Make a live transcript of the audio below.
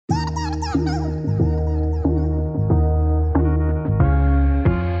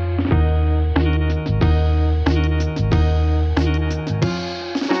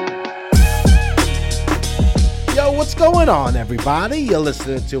going on, everybody? You're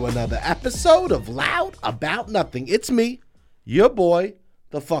listening to another episode of Loud About Nothing. It's me, your boy,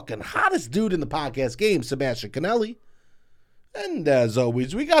 the fucking hottest dude in the podcast game, Sebastian Canelli. And as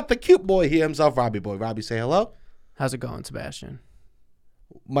always, we got the cute boy here himself, Robbie Boy. Robbie, say hello. How's it going, Sebastian?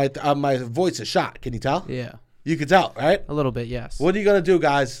 My voice is shot. Can you tell? Yeah. You can tell, right? A little bit, yes. What are you going to do,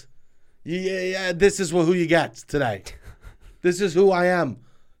 guys? Yeah, this is who you get today. This is who I am.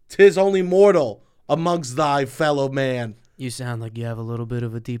 'Tis only mortal amongst thy fellow man. You sound like you have a little bit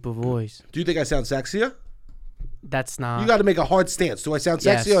of a deeper voice. Do you think I sound sexier? That's not. You got to make a hard stance. Do I sound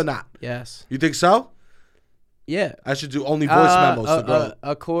sexy or not? Yes. You think so? Yeah. I should do only voice memos to grow.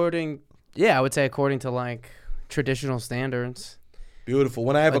 I would say according to like traditional standards. Beautiful.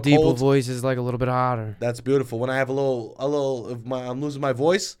 When I have a deeper cold voice is like a little bit hotter. That's beautiful. When I have a little, if I'm losing my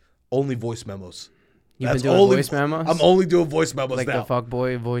voice, only voice memos. You've been doing voice memos? I'm only doing voice memos like now. the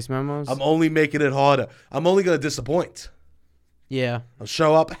fuckboy voice memos? I'm only making it harder. I'm only going to disappoint. Yeah. I'll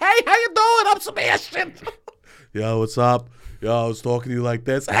show up. Hey, how you doing? I'm Sebastian. Yo, what's up? Yo, I was talking to you like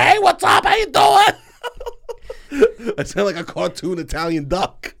this. Hey, what's up? How you doing? I sound like a cartoon Italian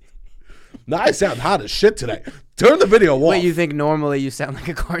duck. Now I sound hot as shit today. Turn the video off. Wait, you think normally you sound like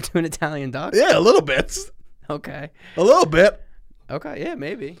a cartoon Italian duck? Yeah, a little bit. Okay. A little bit. Okay, yeah,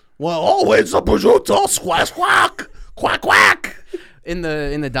 maybe. Well, always a prosciutto, squash, quack, quack, quack. In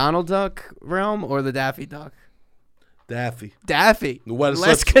the Donald Duck realm or the Daffy Duck? Daffy.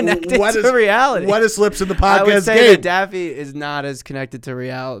 Less connected to reality. Wettest lips in the podcast I would say game. that Daffy is not as connected to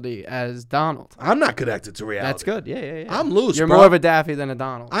reality as Donald. I'm not connected to reality. That's good. Yeah. I'm loose, You're bro. more of a Daffy than a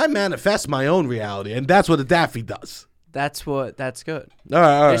Donald. I manifest my own reality, and that's what a Daffy does. That's good. All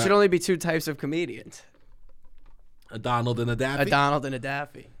right. There should only be two types of comedians. A Donald and a Daffy? A Donald and a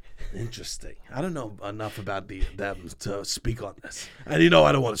Daffy. Interesting. I don't know enough about them to speak on this. And you know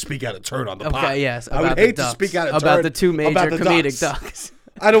I don't want to speak out of turn on the pod. Okay, yes. I would hate to speak out of turn about the two major about the comedic ducks.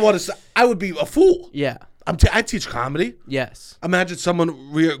 I don't want to. I would be a fool. Yeah. I teach comedy. Yes. Imagine someone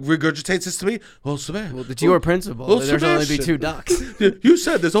regurgitates this to me. Well, Sebastian. Well, it's your principle. Well, There's only be Sebastian. two ducks. You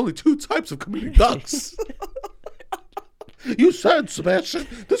said there's only two types of comedic ducks. You said, Sebastian,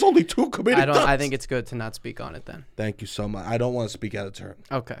 there's only two comedic ducks. I think it's good to not speak on it then. Thank you so much. I don't want to speak out of turn.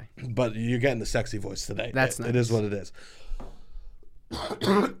 Okay. But you're getting the sexy voice today. That's nice. It is what it is.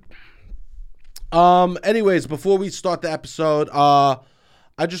 Anyways, before we start the episode, I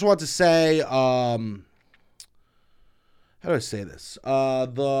just want to say, how do I say this? I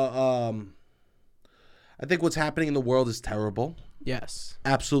think what's happening in the world is terrible. Yes.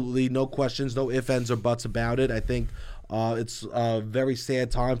 Absolutely. No questions, no ifs, ands, or buts about it. I think it's a very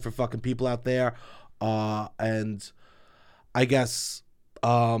sad time for fucking people out there. And I guess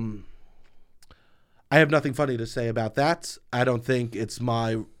I have nothing funny to say about that. I don't think it's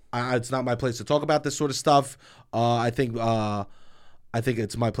not my place to talk about this sort of stuff. I think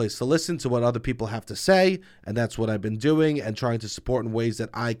it's my place to listen to what other people have to say, and that's what I've been doing and trying to support in ways that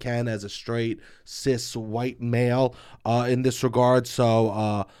I can as a straight, cis, white male in this regard.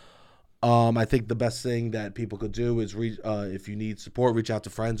 So I think the best thing that people could do is, if you need support, reach out to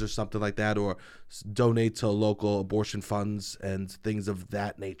friends or something like that, or donate to local abortion funds and things of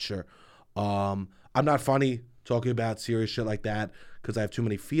that nature. I'm not funny talking about serious shit like that because I have too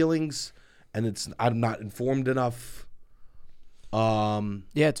many feelings and I'm not informed enough.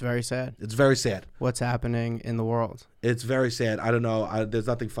 Yeah, it's very sad. It's very sad. What's happening in the world? It's very sad. I don't know. There's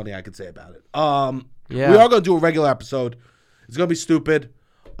nothing funny I could say about it. Yeah. We are going to do a regular episode. It's going to be stupid.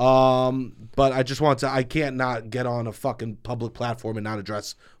 But I can't not get on a fucking public platform and not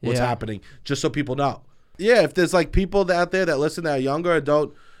address what's happening just so people know. Yeah, if there's like people out there that listen that are younger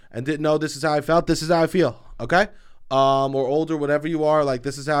and didn't know this is how I felt, this is how I feel. Okay? Or older, whatever you are, like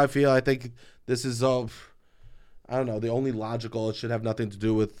this is how I feel. I think this is I don't know, the only logical. It should have nothing to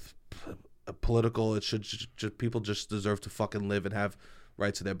do with political. It should just people just deserve to fucking live and have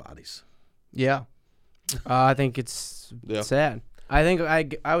rights to their bodies. Yeah. I think it's sad. I think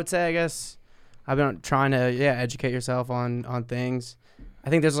I would say, I guess, I've been trying to, educate yourself on things. I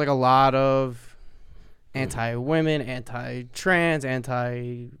think there's like a lot of anti-women, anti-trans,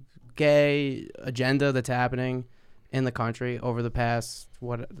 anti-gay agenda that's happening in the country over the past,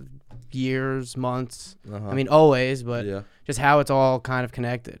 years, months. Uh-huh. I mean, always, but just how it's all kind of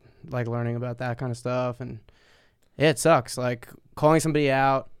connected, like learning about that kind of stuff. And it sucks. Like calling somebody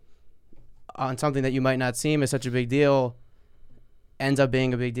out on something that you might not seem is such a big deal ends up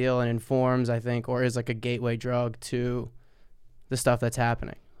being a big deal and informs, I think, or is like a gateway drug to the stuff that's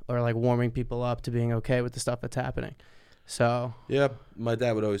happening, or like warming people up to being okay with the stuff that's happening. So yeah, my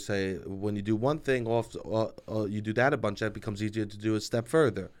dad would always say, when you do one thing you do that a bunch, that becomes easier to do a step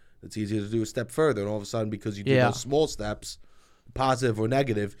further. It's easier to do a step further, and all of a sudden, because you do those small steps, positive or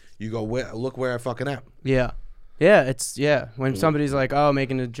negative, you go, look where I fucking am. Yeah. When somebody's like, oh,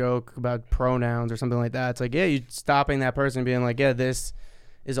 making a joke about pronouns or something like that, it's like, yeah, you stopping that person and being like, yeah, this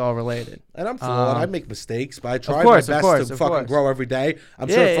is all related. And I'm flawed. I make mistakes, but I try my best to fucking grow every day. I'm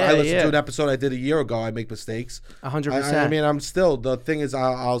sure if I listen to an episode I did a year ago, I make mistakes. 100%. I mean, I'm still, the thing is,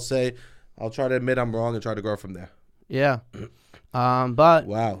 I'll try to admit I'm wrong and try to grow from there. Yeah. But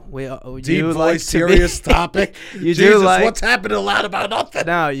wow, we deep voice, like serious topic. You Jesus, do like what's happening a lot about nothing.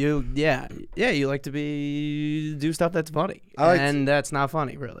 No, you like to do stuff that's funny, and that's not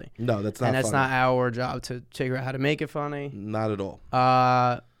funny, really. No, that's not. And that's funny. not our job to figure out how to make it funny. Not at all.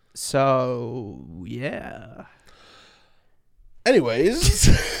 So yeah. Anyways,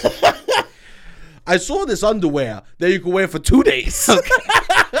 I saw this underwear that you can wear for 2 days.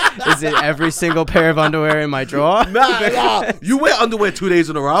 Is it every single pair of underwear in my drawer? Nah. You wear underwear 2 days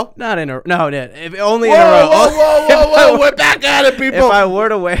in a row? Not in a no, if only in a row. Whoa! We're back at it, people. If I were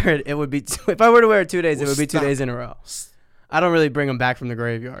to wear it, it would be. If I were to wear it 2 days, it would be 2 days in a row. I don't really bring them back from the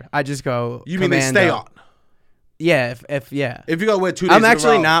graveyard. I just go. You mean they stay on? Yeah, if you gotta wear 2 days I'm in a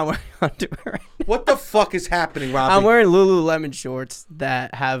actually row. not wearing underwear. What the fuck is happening, Robbie? I'm wearing Lululemon shorts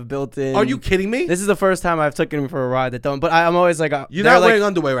that have built-in. Are you kidding me? This is the first time I've taken them for a ride that don't. But I'm always like, you're not wearing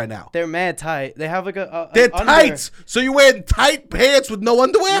underwear right now. They're mad tight. They have like they're tight. So you're wearing tight pants with no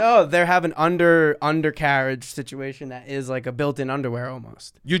underwear? No, they have an undercarriage situation that is like a built-in underwear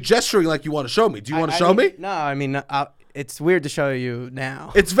almost. You're gesturing like you want to show me. Do you want to show me? No, I mean. It's weird to show you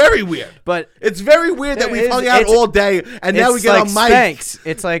now. It's very weird. But it's very weird that we've hung out all day and now we get on mic. Spanx.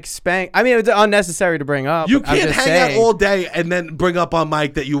 It's like Spanx. I mean, it's unnecessary to bring up. You can't hang out all day and then bring up on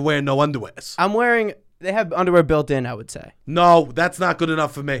mic that you wear no underwears. I'm wearing. They have underwear built in, I would say. No, that's not good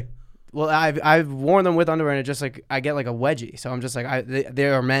enough for me. Well, I've worn them with underwear, and it just like I get like a wedgie. So I'm just like they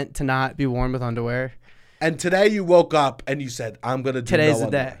are meant to not be worn with underwear. And today you woke up and you said, "I'm gonna do today's no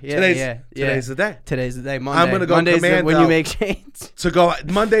the day." Yeah, today's the day. Today's the day. Monday. I'm gonna go Monday's commando when you make change. To go.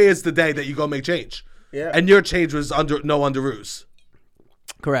 Monday is the day that you go make change. Yeah. And your change was no underoos.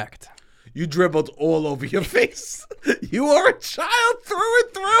 Correct. You dribbled all over your face. You are a child through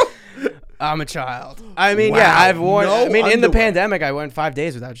and through. I'm a child. I mean, wow. yeah, I've worn. No in the underwear. pandemic, I went 5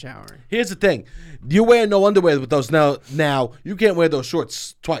 days without showering. Here's the thing: you wear no underwear with those now. Now you can't wear those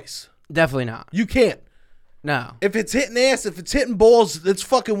shorts twice. Definitely not. You can't. No. If it's hitting ass, if it's hitting balls, it's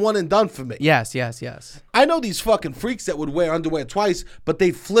fucking one and done for me. Yes. I know these fucking freaks that would wear underwear twice, but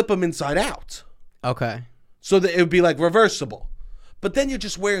they flip them inside out. Okay. So that it would be like reversible. But then you're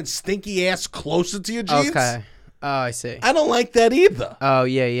just wearing stinky ass closer to your jeans. Okay. Oh, I see. I don't like that either. Oh,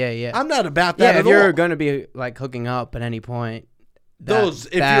 yeah. I'm not about that at all. If you're going to be like hooking up at any point,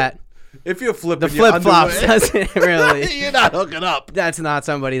 if you're flipping the flip flops doesn't really. You're not hooking up. That's not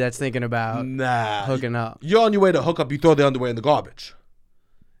somebody that's thinking about hooking up. You're on your way to hook up. You throw the underwear in the garbage.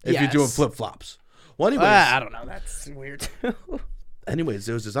 If you're doing flip flops. Well, anyways, I don't know. That's weird. Anyways,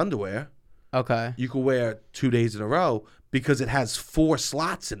 there was this underwear. Okay. You could wear 2 days in a row because it has 4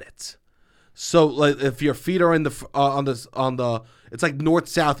 slots in it. So, like, if your feet are in the on the, it's like north,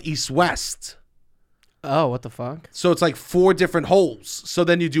 south, east, west. Oh, what the fuck? So it's like 4 different holes. So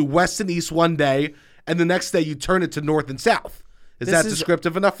then you do west and east one day, and the next day you turn it to north and south. Is that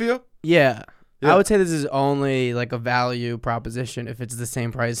descriptive enough for you? Yeah. I would say this is only like a value proposition if it's the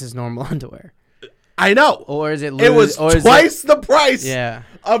same price as normal underwear. I know. Or is it? It was twice the price. Yeah.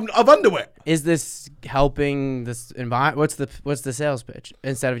 Of underwear. Is this helping this environment? What's the sales pitch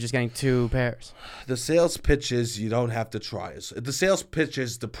instead of just getting 2 pairs? The sales pitch is you don't have to try. The sales pitch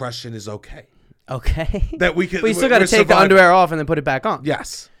is depression is okay. Okay. That we can. But you still got to take the underwear off and then put it back on.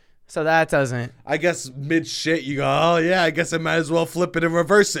 Yes. So that doesn't. I guess mid shit you go, oh yeah, I guess I might as well flip it and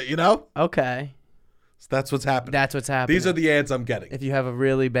reverse it, you know? Okay. So that's what's happening. That's what's happening. These are the ads I'm getting. If you have a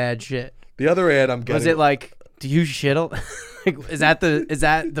really bad shit. The other ad I'm getting. Was it like, do you shit? Like, is that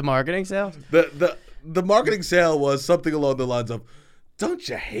the marketing sale? The marketing sale was something along the lines of, don't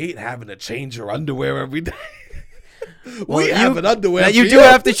you hate having to change your underwear every day? We have an underwear. That you do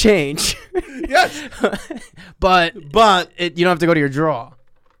have to change. Yes. but you don't have to go to your drawer.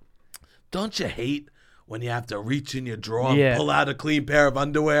 Don't you hate when you have to reach in your drawer and pull out a clean pair of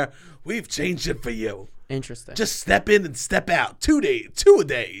underwear? We've changed it for you. Interesting. Just step in and step out. 2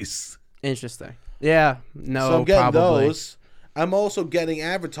 days. Interesting. Yeah. No, so I'm getting probably. those. I'm also getting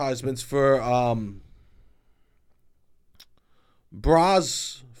advertisements for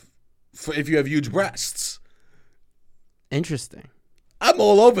bras for if you have huge breasts. Interesting. I'm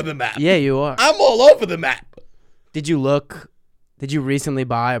all over the map. Yeah, you are. I'm all over the map. Did you recently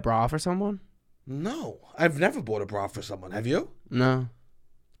buy a bra for someone? No. I've never bought a bra for someone. Have you? No.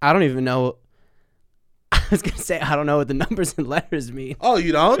 I don't even know. I was going to say, I don't know what the numbers and letters mean. Oh,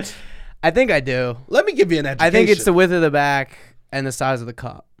 you don't? I think I do. Let me give you an education. I think it's the width of the back and the size of the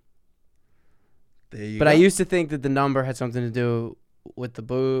cup. There you But go. I used to think that the number had something to do with the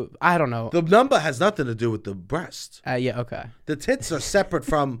boob. I don't know. The number has nothing to do with the breast. Yeah, okay. The tits are separate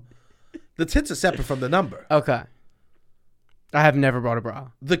from the number. Okay. I have never bought a bra.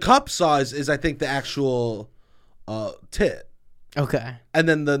 The cup size is, I think, the actual tit. Okay. And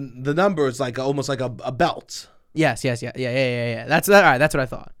then the number is like almost like a belt. Yes. Yeah. That's all right. That's what I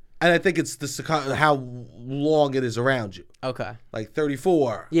thought. And I think it's how long it is around you. Okay. Like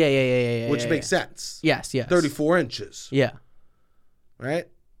 34. Yeah. Which makes sense. Yes. 34 inches. Yeah. Right?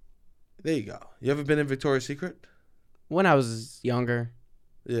 There you go. You ever been in Victoria's Secret? When I was younger.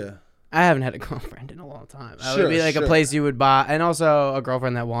 Yeah. I haven't had a girlfriend in a long time. That Sure, would be like sure. a place you would buy. And also a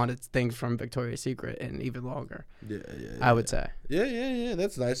girlfriend that wanted things from Victoria's Secret and even longer. Yeah. I would say. Yeah.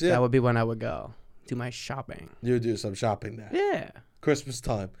 That's nice. Yeah. That would be when I would go do my shopping. You would do some shopping there. Yeah. Christmas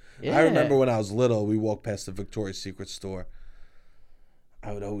time. Yeah. I remember when I was little, we walked past the Victoria's Secret store.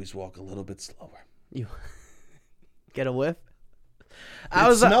 I would always walk a little bit slower. You get a whiff?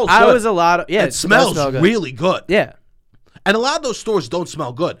 It smells I good. was a lot of It does smell smells good. really good. Yeah. And a lot of those stores don't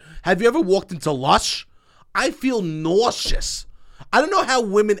smell good. Have you ever walked into Lush? I feel nauseous. I don't know how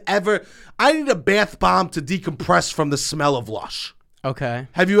women ever... I need a bath bomb to decompress from the smell of Lush. Okay.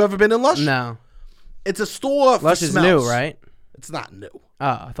 Have you ever been in Lush? No. It's a store for Lush is smells. new, right? It's not new.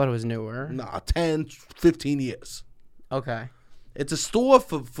 Oh, I thought it was newer. Nah, 10, 15 years. Okay. It's a store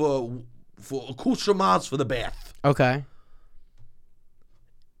for accoutrements for the bath. Okay.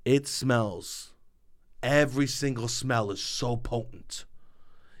 It smells. Every single smell is so potent.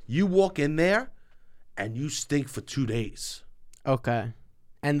 You walk in there, and you stink for 2 days. Okay.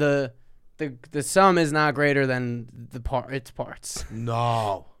 And the sum is not greater than its parts.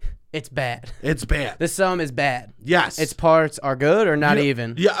 No. It's bad. It's bad. The sum is bad. Yes. Its parts are good or not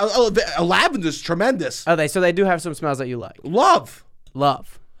even. Yeah, lavender's tremendous. Oh, so they do have some smells that you like. Love.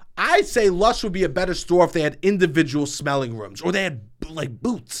 I say Lush would be a better store if they had individual smelling rooms, or they had like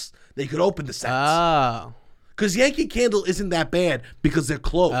boots they could open the scents. Oh. Because Yankee Candle isn't that bad because they're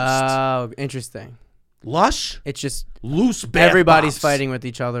closed. Oh, interesting. Lush, It's just loose bath everybody's bombs. fighting with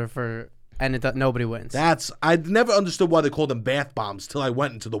each other and nobody wins. I never understood why they called them bath bombs till I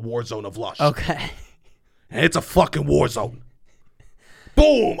went into the war zone of Lush. Okay. And it's a fucking war zone.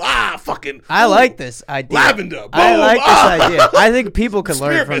 Boom! Fucking. I like this idea. Lavender. Boom! I like this idea. I think people could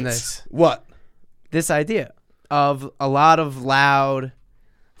learn from Spirits. this. What? This idea of a lot of loud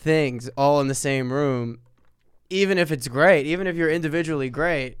things all in the same room, even if it's great, even if you're individually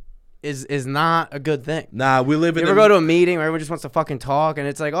great, is not a good thing. Nah, we live in. You ever go to a meeting where everyone just wants to fucking talk and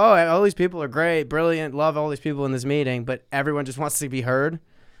it's like, oh, all these people are great, brilliant, love all these people in this meeting, but everyone just wants to be heard?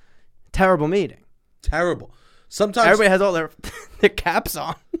 Terrible meeting. Terrible. Sometimes Everybody has all their caps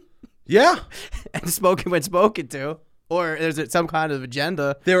on Yeah. and spoken when spoken to, or there's some kind of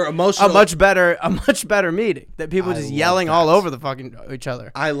agenda. They're emotional. A much better meeting than people I just love yelling that. all over the fucking each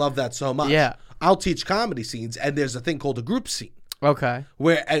other. I love that so much. Yeah. I'll teach comedy scenes, and there's a thing called a group scene Okay.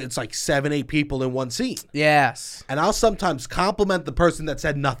 where it's like 7, 8 people in one scene. Yes. And I'll sometimes compliment the person that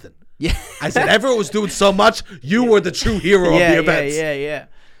said nothing. Yeah. I said, everyone was doing so much, you were the true hero of the events.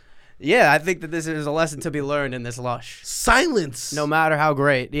 Yeah, I think that this is a lesson to be learned in this Lush. Silence. No matter how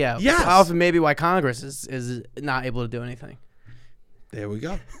great. Yeah. Yes. How often maybe why Congress is not able to do anything. There we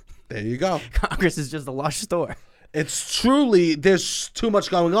go. There you go. Congress is just a Lush store. It's truly, there's too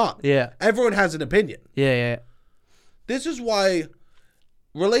much going on. Yeah. Everyone has an opinion. Yeah. This is why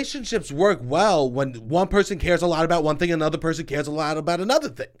relationships work well when one person cares a lot about one thing and another person cares a lot about another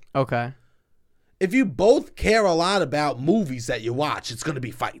thing. Okay. If you both care a lot about movies that you watch, it's going to be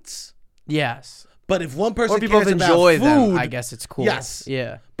fights. Yes. But if one person Or people cares enjoy about food, them, I guess it's cool. Yes.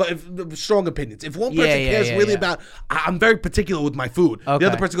 Yeah. But if strong opinions. If one Yeah, person yeah, cares yeah, really yeah. about, I'm very particular with my food. Okay. The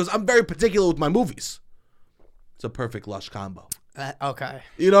other person goes, I'm very particular with my movies. It's a perfect Lush combo. Okay.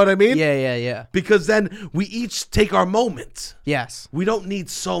 You know what I mean? Yeah. Because then we each take our moment. Yes. We don't need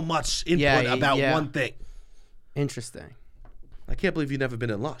so much input Yeah, about yeah. one thing. Interesting. I can't believe you've never been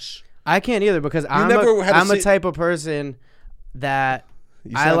in Lush. I can't either because never had a I'm a se- type of person that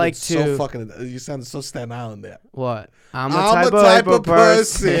You I sounded like so to fucking. You sounded so Staten Island there. what? I'm I'm a type of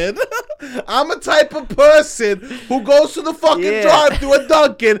person. I'm a type of person who goes to the fucking Yeah. drive-thru at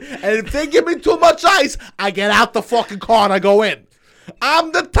Dunkin', and if they give me too much ice, I get out the fucking car and I go in.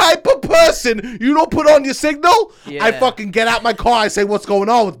 I'm the type of person you don't put on your signal. Yeah. I fucking get out my car. I say, "What's going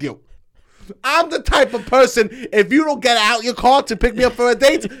on with you?" I'm the type of person, if you don't get out your car to pick me up for a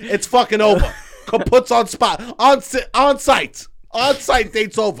date, it's fucking over. Kaputs on spot, on site. On-site,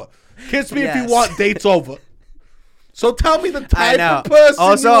 date's over. Kiss me if Yes. you want, date's over. So tell me the I type know. of person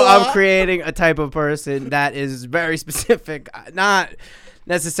Also, you are. I'm creating a type of person that is very specific, not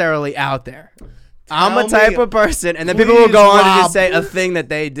necessarily out there. I'm a Tell type me, of person, and then people will please, go on to Rob. just say a thing that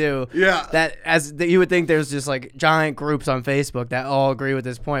they do. Yeah. That you would think there's just like giant groups on Facebook that all agree with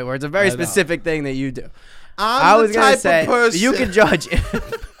this point, where it's a very know. specific thing that you do. I'm I was the gonna type say of person. you can judge.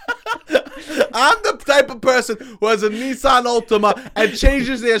 I'm the type of person who has a Nissan Altima and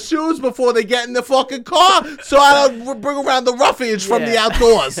changes their shoes before they get in the fucking car, so I don't bring around the roughage from the Yeah.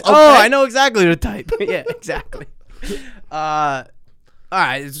 outdoors. Okay? Oh, I know exactly the type. Yeah, exactly. All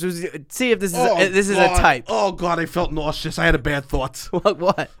right, so see if this is a God. type. Oh God, I felt nauseous. I had a bad thought.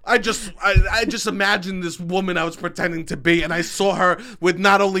 What? I just imagined this woman I was pretending to be, and I saw her with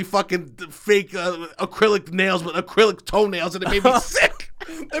not only fucking fake acrylic nails, but acrylic toenails, and it made me sick.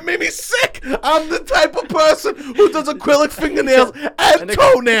 It made me sick. I'm the type of person who does acrylic fingernails and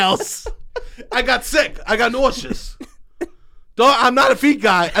toenails. I got sick. I got nauseous. I'm not a feet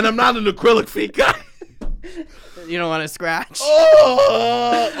guy, and I'm not an acrylic feet guy. You don't want to scratch?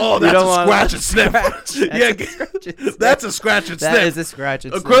 Oh, that's don't a want scratch to and sniff. scratch. Yeah, that's a scratch and sniff. That is a scratch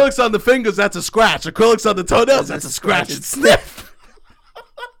and sniff. Acrylics on the fingers, that's a scratch. Acrylics on the toenails, that's a scratch and sniff.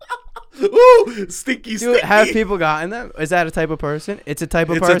 Ooh, stinky, Dude, stinky. have people gotten them? Is that a type of person? It's a type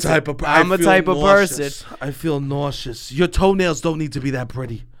of It's person. a type of I'm a type of person. I feel nauseous. Your toenails don't need to be that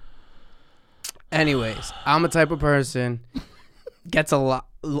pretty. Anyways, I'm a type of person gets a lot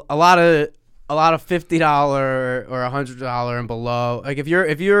of $50 or $100 and below. Like if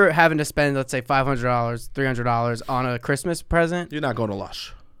you're having to spend, let's say $500, $300 on a Christmas present, You're not going to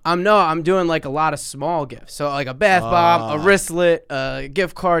Lush. I'm doing like a lot of small gifts. So like a bath bomb, a wristlet, a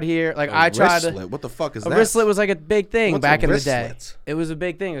gift card here. Like I tried to. What the fuck is A that? wristlet was like a big thing What's back a in the day. wristlet? It was a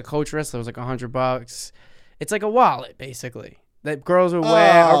big thing. A Coach wristlet was like $100. It's like a wallet basically that girls would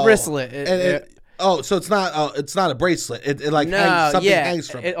wear. A wristlet. So it's not a bracelet. It like No, hangs, something yeah, hangs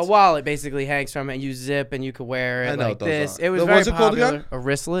from it. a wallet basically hangs from it. And you zip and you could wear I it know like what those this. are. It was What's very it called popular. again? A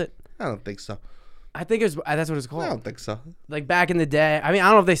wristlet. I don't think so. I think it was. That's what it's called. I don't think so. Like back in the day. I mean, I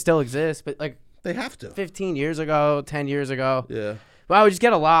don't know if they still exist, but like They have to. 15 years ago, 10 years ago. Yeah. But I would just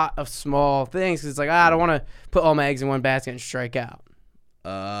get a lot of small things because it's like I don't want to put all my eggs in one basket and strike out.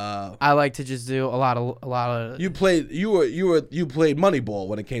 I like to just do a lot of. You played Moneyball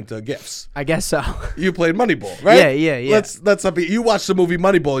when it came to gifts. I guess so. You played Moneyball, right? Yeah. Let's up. You watch the movie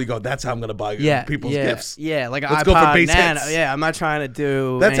Moneyball. You go, that's how I'm gonna buy people's gifts. Yeah, like Let's iPod go for base Nano. hits. Yeah, I'm not trying to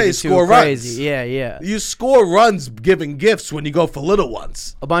do. That's how you anything score too crazy. runs. Yeah. You score runs giving gifts when you go for little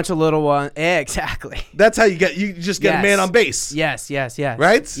ones. A bunch of little ones. Yeah, exactly. That's how you just get a man on base. Yes.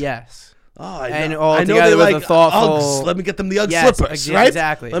 Right? Yes. Oh, And I all know together they with like a thoughtful. Uggs. Let me get them the Ugg Yes, slippers, right?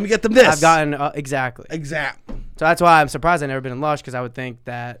 exactly. Let me get them this. I've gotten exactly. Exact. So that's why I'm surprised I've never been in Lush because I would think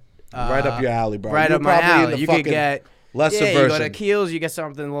that Right up your alley, bro. Right You're up my probably in alley. the You could fucking get lesser You go to version. Keels, you get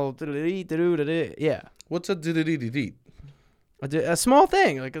something a little. Yeah, What's a dee-dee-dee-dee-dee? a small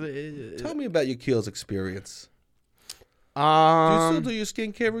thing like. Tell me about your Keels experience. Do you still do your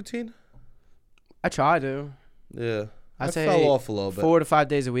skincare routine? I try to. Yeah. I say fell off a little bit. 4 to 5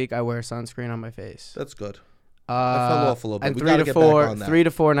 days a week, I wear sunscreen on my face. That's good. I fell off a little bit. And We 3 gotta to get back 4, on that. 3 to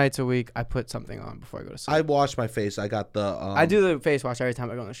 4 nights a week, I put something on before I go to sleep. I wash my face. I got the. I do the face wash every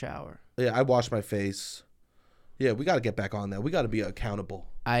time I go in the shower. Yeah, I wash my face. Yeah, we got to get back on that. We got to be accountable.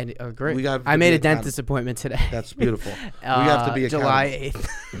 I agree. We have to I made be a dentist appointment today. That's beautiful. We have to be accountable. July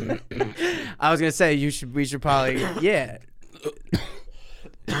 8th. I was gonna say we should probably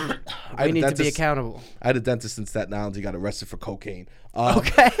we need to be accountable. I had a dentist in Staten Island. He got arrested for cocaine.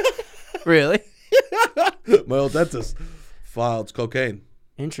 Okay. Really? My old dentist filed cocaine.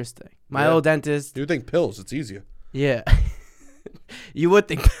 Interesting. My old dentist. You would think pills. It's easier. Yeah. You would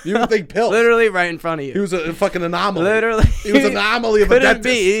think. You would think pills. Literally right in front of you. He was a fucking anomaly. Literally. He was an anomaly of a dentist. Couldn't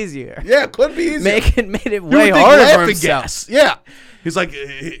be easier. Yeah, couldn't be easier. Made it You would way think harder for laughing himself. gas. Yeah. He's like,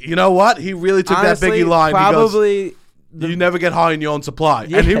 you know what? He really took Honestly, that Biggie line. probably He goes, you never get high on your own supply.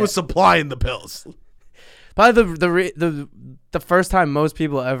 And he Yeah. was supplying the pills. Probably the first time most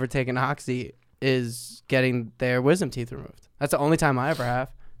people ever take an oxy is getting their wisdom teeth removed. That's the only time I ever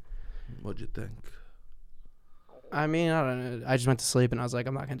have. What'd you think? I mean, I don't know. I just went to sleep and I was like,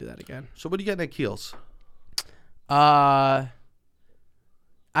 I'm not gonna do that again. So what are you getting at Keels? I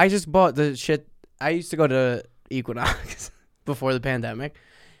just bought the shit. I used to go to Equinox before the pandemic,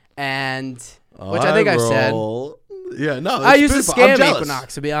 and which I think I said. Yeah, no. I used to beautiful. I'm scam jealous.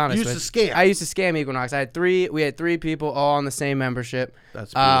 Equinox, to be honest. You used to scam. I used to scam Equinox. We had three people all on the same membership.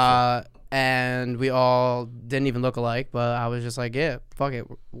 That's beautiful. and we all didn't even look alike, but I was just like, yeah, fuck it,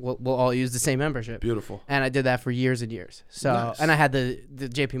 we'll all use the same membership. Beautiful. And I did that for years and years. So Nice. And I had the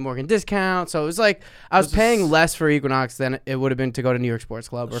JP Morgan discount, so it was like I was paying less for Equinox than it would have been to go to New York Sports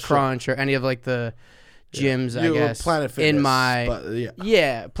Club or Sure. Crunch or any of like the gyms. You I were guess Planet Fitness, in my but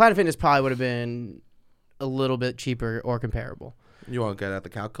yeah, Planet Fitness probably would have been a little bit cheaper or comparable. You want to get out the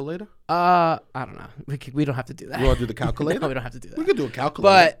calculator? I don't know. We don't have to do that. You want to do the calculator? No, we don't have to do that. We could do a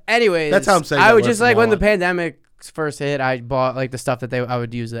calculator. But anyways, That's how I'm saying I that would word just from like now when the on. pandemic first hit, I bought like the stuff that I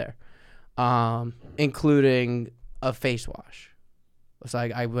would use there, including a face wash. So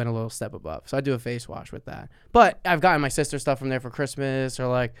I went a little step above. So I do a face wash with that. But I've gotten my sister stuff from there for Christmas, or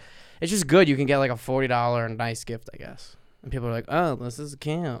like it's just good. You can get like a $40 nice gift, I guess. And people are like, oh, this is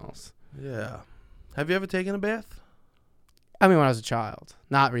Kales. Yeah. Have you ever taken a bath? I mean, when I was a child,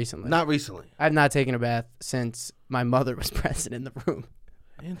 not recently. Not recently. I've not taken a bath since my mother was present in the room.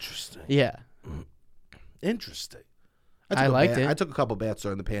 Interesting. Yeah. Interesting. I liked it. I took a couple baths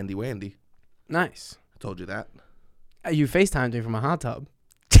during the Pandy Wandy. Nice. I told you that. You FaceTimed me from a hot tub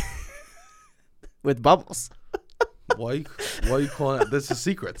with bubbles. Why are you calling it? This is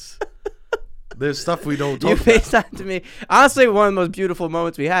secrets. There's stuff we don't You talk about. FaceTimed me. Honestly, one of the most beautiful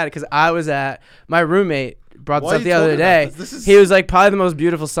moments we had, because I was at my roommate brought this Why are up you the other talking day. about this? He was like, probably the most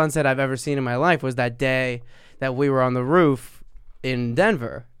beautiful sunset I've ever seen in my life was that day that we were on the roof in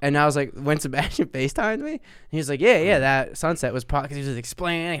Denver. And I was like, when Sebastian FaceTimed me, he was like, yeah, that sunset was probably, because he was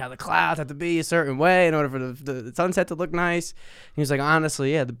explaining how the clouds have to be a certain way in order for the sunset to look nice. He was like,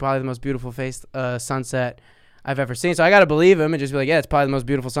 honestly, yeah, probably the most beautiful sunset I've ever seen. So I got to believe him and just be like, yeah, it's probably the most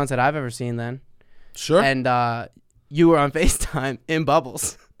beautiful sunset I've ever seen then. Sure. And you were on FaceTime in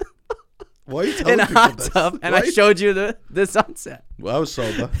bubbles. Why are you telling In a people hot this? tub, and Why- I showed you the sunset. Well, I was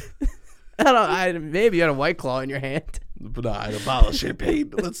sober. Maybe you had a White Claw in your hand. But I had a bottle of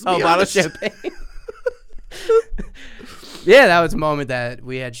champagne. Let's be Oh, bottle of honest. champagne. Yeah, that was a moment that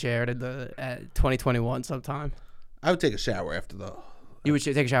we had shared at 2021 sometime. I would take a shower after the. You would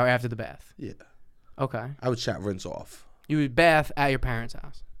take a shower after the bath. Yeah. Okay. I would rinse off. You would bath at your parents'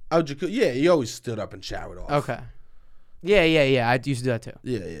 house. I would. Yeah, you always stood up and showered off. Okay. Yeah. I used to do that too.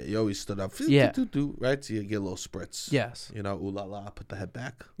 Yeah. You always stood up. Yeah. Right? So you get a little spritz. Yes. You know, ooh la la, put the head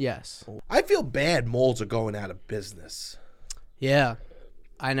back. Yes. I feel bad malls are going out of business. Yeah.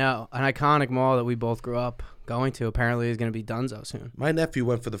 I know. An iconic mall that we both grew up going to apparently is going to be Dunzo soon. My nephew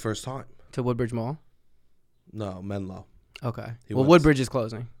went for the first time. To Woodbridge Mall? No, Menlo. Okay. He Well, went- Woodbridge is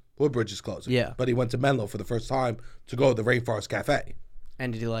closing. Woodbridge is closing. Yeah. But he went to Menlo for the first time to go to the Rainforest Cafe.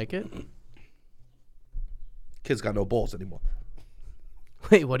 And did you like it? Kids got no balls anymore.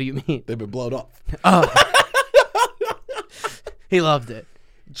 Wait, what do you mean? They've been blown off. Oh. He loved it.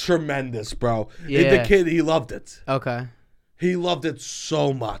 Tremendous, bro. Yeah. The kid, he loved it. Okay. He loved it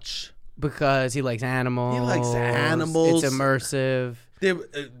so much. Because he likes animals. He likes animals. It's immersive. They,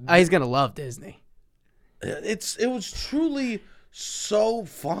 He's going to love Disney. it was truly so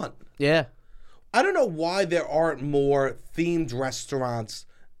fun. Yeah. I don't know why there aren't more themed restaurants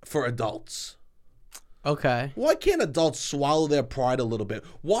for adults. Okay. Why can't adults swallow their pride a little bit?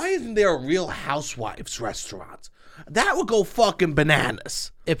 Why isn't there a Real Housewives restaurant? That would go fucking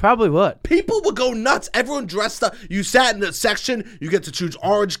bananas. It probably would. People would go nuts. Everyone dressed up. You sat in a section. You get to choose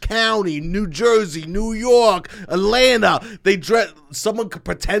Orange County, New Jersey, New York, Atlanta. Someone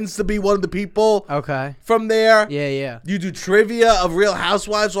pretends to be one of the people Okay. from there. Yeah. You do trivia of Real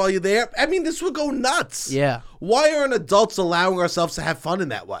Housewives while you're there. I mean, this would go nuts. Yeah. Why aren't adults allowing ourselves to have fun in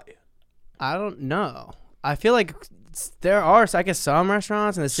that way? I don't know. I feel like there are, I guess, some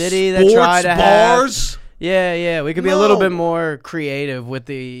restaurants in the city that try to have. Bars. Yeah. We could be a little No. bit more creative with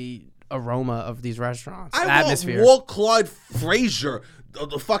the aroma of these restaurants. I atmosphere. want Walt Clyde Frazier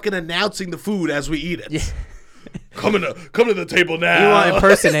the fucking announcing the food as we eat it. Yeah. Come to the table now. You want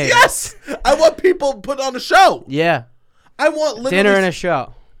impersonators. Yes. I want people put on a show. Yeah. I want literally Dinner and a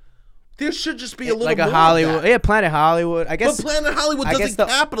show. There should just be a little Like more a of Hollywood. that. Yeah, Planet Hollywood. I But guess. Planet Hollywood I doesn't guess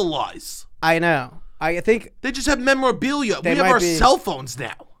capitalize. I know. I think. They just have memorabilia. We They have might our be- cell phones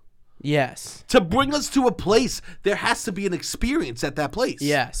now. Yes. To bring us to a place, there has to be an experience at that place.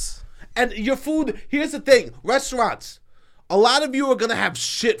 Yes. And your food, here's the thing. Restaurants, a lot of you are going to have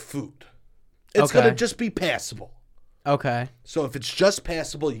shit food. It's Okay. going to just be passable. Okay. So if it's just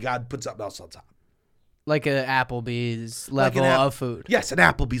passable, you got to put something else on top. Like a Applebee's Like level an of food. Yes, an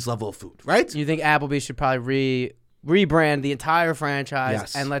Applebee's level of food, right? You think Applebee's should probably rebrand the entire franchise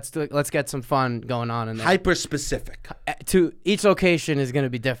Yes. and let's get some fun going on in there. Hyper specific. To each location is going to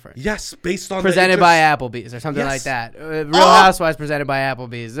be different. Yes, based on Presented the by interest. Applebee's or something Yes. like that. Real Oh! Housewives presented by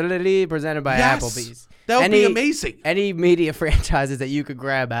Applebee's. Literally presented by Yes. Applebee's. That would be amazing. Any media franchises that you could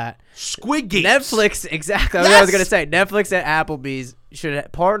grab at. Squid Games. Netflix, exactly. Yes. What I was going to say. Netflix and Applebee's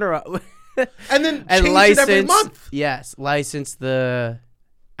should partner up. And then change it every month. Yes. License the...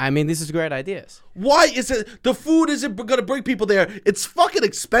 I mean, these are great ideas. Why is it... The food isn't going to bring people there. It's fucking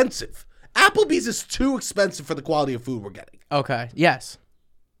expensive. Applebee's is too expensive for the quality of food we're getting. Okay. Yes.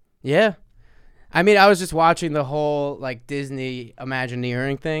 Yeah. I mean, I was just watching the whole like Disney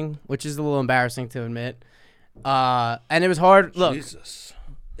Imagineering thing, which is a little embarrassing to admit. And it was hard. Look, Jesus.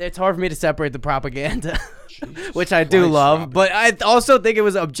 It's hard for me to separate the propaganda, which I do love, Robin. But I also think it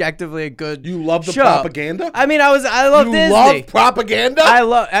was objectively a good. You love the show. Propaganda? I mean, I love Disney. You love propaganda?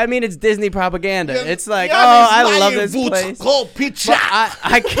 I mean, it's Disney propaganda. Yeah, it's like, I love this place. But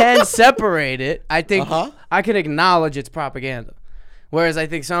I can separate it. I think I can acknowledge it's propaganda. Whereas I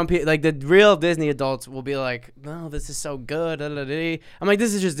think some people, like the real Disney adults, will be like, "No, this is so good." I'm like,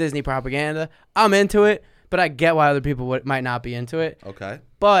 "This is just Disney propaganda." I'm into it, but I get why other people might not be into it. Okay.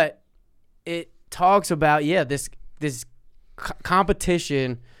 But it talks about this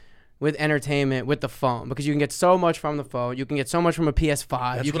competition with entertainment with the phone, because you can get so much from the phone. You can get so much from a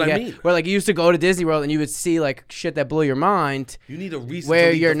PS5. That's what I mean. Where like you used to go to Disney World and you would see like shit that blew your mind. You need a reason where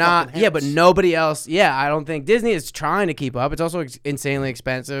to leave you're the not. fucking Yeah, house. but nobody else. Yeah, I don't think Disney is trying to keep up. It's also insanely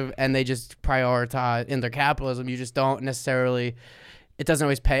expensive, and they just prioritize in their capitalism. You just don't necessarily. It doesn't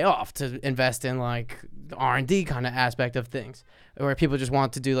always pay off to invest in like the R&D kind of aspect of things, where people just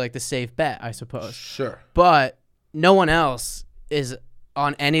want to do like the safe bet, I suppose. Sure. But no one else is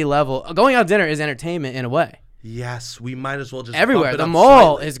on any level. Going out to dinner is entertainment in a way. Yes, we might as well just everywhere. The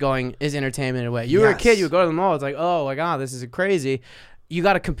mall is entertainment in a way. You were a kid, you would go to the mall. It's like, oh my god, this is crazy. You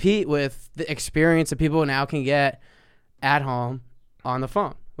got to compete with the experience that people now can get at home on the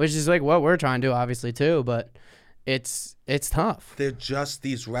phone, which is like what we're trying to do, obviously too. But it's tough. They're just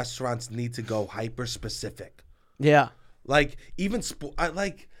these restaurants need to go hyper specific. Yeah. Like even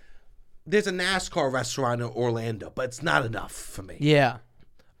there's a NASCAR restaurant in Orlando, but it's not enough for me. Yeah.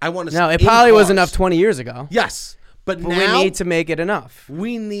 I want to. No, it probably was enough 20 years ago. Yes, but now we need to make it enough.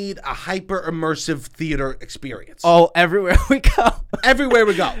 We need a hyper immersive theater experience. Oh, everywhere we go. Everywhere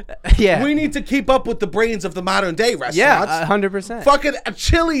we go. Yeah. We need to keep up with the brains of the modern day restaurants. Yeah, 100%. Fucking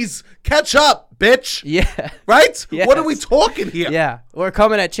Chili's, catch up, bitch. Yeah. Right? Yes. What are we talking here? Yeah. We're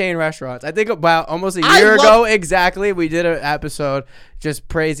coming at chain restaurants. I think about almost a year ago exactly, we did an episode just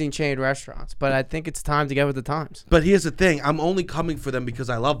praising chain restaurants. But I think it's time to get with the times. But here's the thing. I'm only coming for them because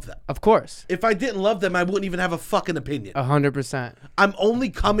I love them. Of course. If I didn't love them, I wouldn't even have a fucking opinion. 100%. I'm only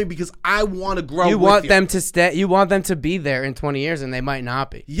coming because I want to grow. You want them to stay. You want them to be there in 20 years, and they might not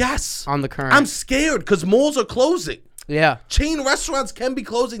be. Yes. On the current. I'm scared because malls are closing. Yeah. Chain restaurants can be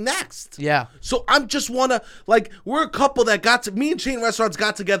closing next. Yeah. So I'm just want to, like, we're a couple that me and chain restaurants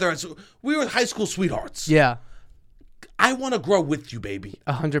got together as we were high school sweethearts. Yeah. I want to grow with you, baby.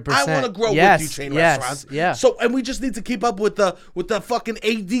 100%. I want to grow with you, chain restaurants. Yeah. So, and we just need to keep up with the fucking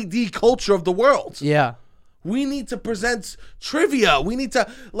ADD culture of the world. Yeah. We need to present trivia. We need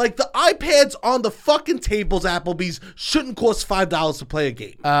to, like, the iPads on the fucking tables, Applebee's, shouldn't cost $5 to play a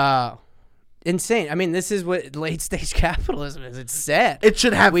game. Insane. I mean, this is what late stage capitalism is. It's sad. It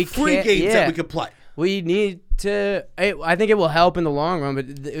should have free games that we could play. We need to. I think it will help in the long run,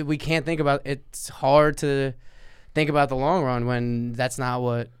 but we can't think about. It's hard to think about the long run when that's not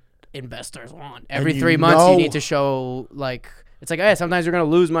what investors want. Every 3 months, you need to show like. It's like, hey, sometimes you're gonna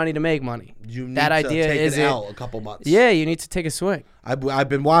lose money to make money. You need that to idea take is an L a couple months. Yeah, you need to take a swing. I've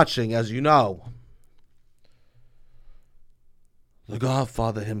been watching, as you know. The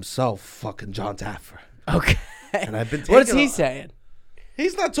Godfather himself, fucking John Taffer. Okay. And I've been taking what is he saying?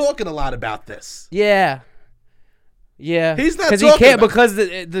 He's not talking a lot about this. Yeah. Yeah. He's not talking he can't because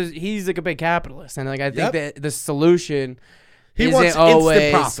he's like a big capitalist, and like I think that the solution he wants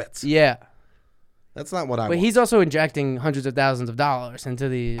instant profits. Yeah. That's not what I want. But he's also injecting hundreds of thousands of dollars into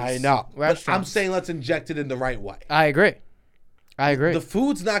these I know. restaurants. But I'm saying let's inject it in the right way. I agree. The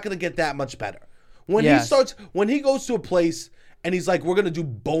food's not going to get that much better. When he goes to a place and he's like, we're going to do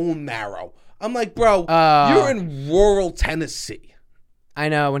bone marrow. I'm like, bro, you're in rural Tennessee. I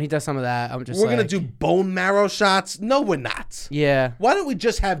know. When he does some of that, I'm just We're going to do bone marrow shots? No, we're not. Yeah. Why don't we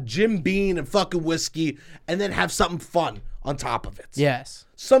just have Jim Beam and fucking whiskey and then have something fun on top of it? Yes.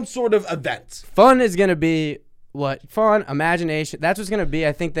 Some sort of event. Fun is going to be what? Fun, imagination. That's what's going to be.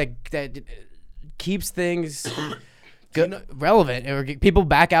 I think that keeps things relevant or get people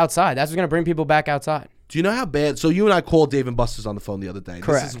back outside. That's what's going to bring people back outside. Do you know how bad? So you and I called Dave and Buster's on the phone the other day.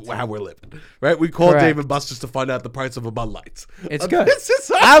 Correct. This is how we're living, right? We called Correct. Dave and Buster's to find out the price of a Bud Light. It's good.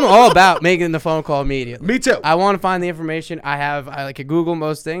 Awesome. I'm all about making the phone call immediately. Me too. I want to find the information. I like to Google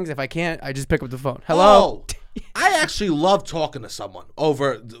most things. If I can't, I just pick up the phone. Hello. Oh, I actually love talking to someone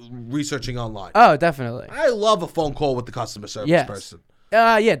over researching online. Oh, definitely. I love a phone call with the customer service Yes. person.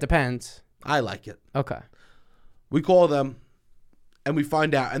 Yeah, it depends. I like it. Okay. We call them, and we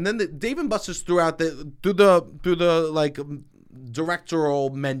find out, and then Dave and Buster's through the like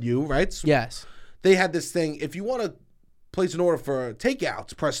directorial menu, right? Yes. They had this thing. If you want to place an order for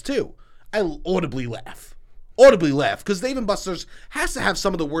takeouts, press 2. I audibly laugh because Dave and Buster's has to have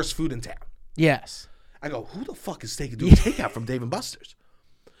some of the worst food in town. Yes. I go, who the fuck is doing takeout from Dave and Buster's?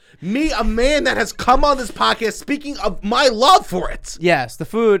 Me, a man that has come on this podcast speaking of my love for it. Yes. The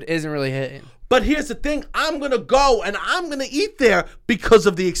food isn't really hitting. But here's the thing. I'm going to go and I'm going to eat there because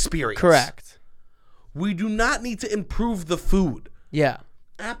of the experience. Correct. We do not need to improve the food. Yeah.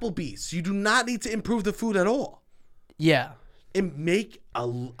 Applebee's, you do not need to improve the food at all. Yeah. And make a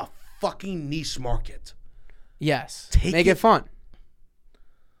fucking niche market. Yes. Take Make it fun.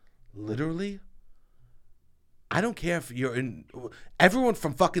 Literally, I don't care if you're in. Everyone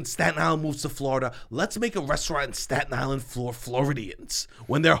from fucking Staten Island moves to Florida. Let's make a restaurant in Staten Island for Floridians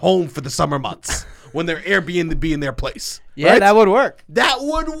when they're home for the summer months, when they're Airbnb in their place. Yeah, right? that would work. That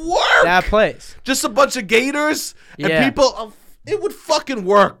would work. That place. Just a bunch of gators and Yeah. people. It would fucking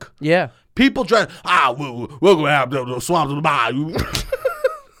work. Yeah. People try. We'll go out to the swamps of the bayou.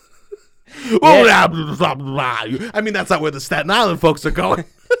 We'll go out to the swamps of the bayou. I mean, that's not where the Staten Island folks are going.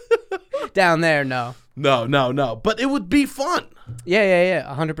 Down there, no. No. But it would be fun.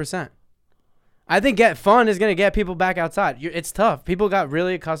 Yeah. 100%. I think fun is going to get people back outside. It's tough. People got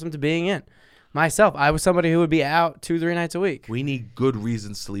really accustomed to being in. Myself, I was somebody who would be out 2-3 nights a week. We need good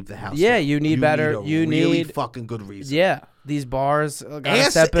reasons to leave the house. Yeah, now. you need better. You need fucking good reason. Yeah, these bars got to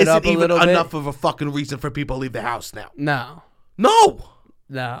Ass step it up a isn't little even bit. enough of a fucking reason for people to leave the house now. No.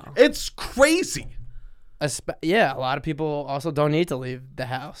 No. It's crazy. Yeah, a lot of people also don't need to leave the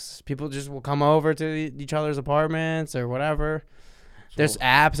house. People just will come over to each other's apartments or whatever. There's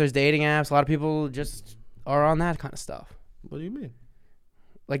apps, there's dating apps. A lot of people just are on that kind of stuff. What do you mean?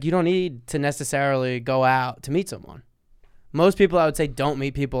 Like, you don't need to necessarily go out to meet someone. Most people, I would say, don't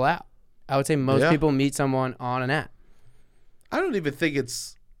meet people out. I would say most people meet someone on an app. I don't even think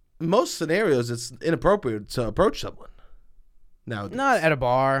most scenarios, it's inappropriate to approach someone nowadays. Not at a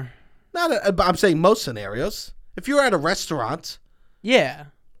bar. I'm saying most scenarios. If you're at a restaurant, yeah,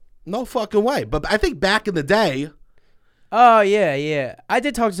 no fucking way. But I think back in the day. Oh yeah. I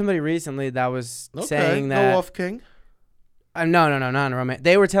did talk to somebody recently that was saying that. Go off, King. No, not in romance.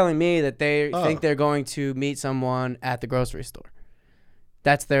 They were telling me that they think they're going to meet someone at the grocery store.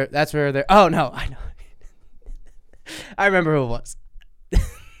 That's where they're. Oh no, I know. I remember who it was.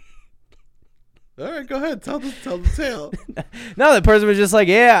 All right, go ahead. Tell the tale. No, the person was just like,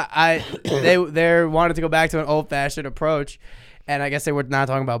 yeah, they wanted to go back to an old-fashioned approach, and I guess they were not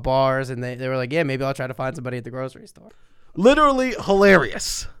talking about bars, and they were like, yeah, maybe I'll try to find somebody at the grocery store. Literally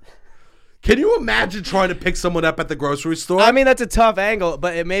hilarious. Can you imagine trying to pick someone up at the grocery store? I mean, that's a tough angle,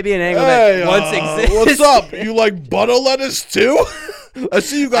 but it may be an angle that once exists. What's up? You like butter lettuce too? I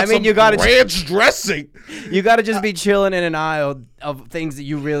see you got some ranch dressing. You got to just be chilling in an aisle of things that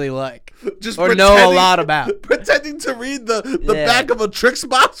you really like just or know a lot about. Pretending to read the back of a Trix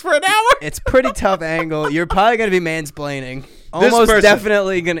box for an hour? It's pretty tough angle. You're probably going to be mansplaining. Almost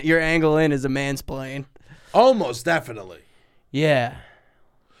definitely your angle in is a mansplain. Almost definitely. Yeah.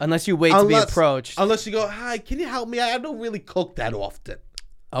 Unless you wait to be approached. Unless you go, hi, can you help me? I don't really cook that often.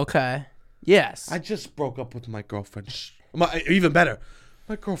 Okay. Yes. I just broke up with my girlfriend. Even better,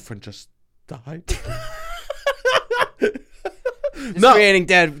 my girlfriend just died. Creating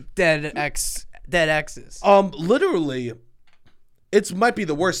dead exes. Literally, it might be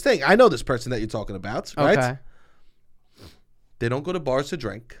the worst thing. I know this person that you're talking about, right? Okay. They don't go to bars to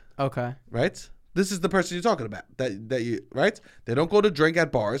drink. Okay. Right? This is the person you're talking about. That you right? They don't go to drink at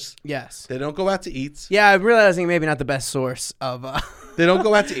bars. Yes. They don't go out to eat. Yeah, I'm realizing maybe not the best source of. They don't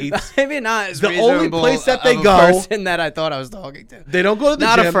go out to eat. Maybe not as the only place that they go. Person that I thought I was talking to. They don't go to the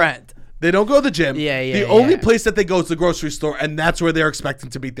not gym. Not a friend. They don't go to the gym. Yeah. The only place that they go is the grocery store, and that's where they're expecting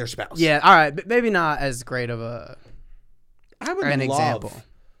to meet their spouse. Yeah. All right. But maybe not as great of a. An example.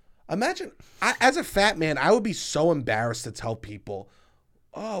 Imagine, as a fat man, I would be so embarrassed to tell people,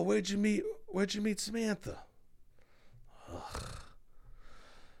 "Oh, where'd you meet Samantha?" Ugh.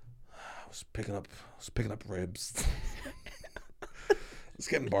 I was picking up ribs. Let's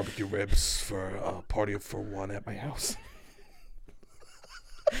get barbecue ribs for a party for one at my house.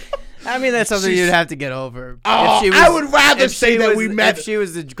 I mean, that's something you'd have to get over. Oh, I would rather say that we met if she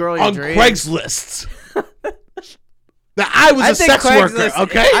was the girl you on dreamed. Craigslist. That I was a sex worker,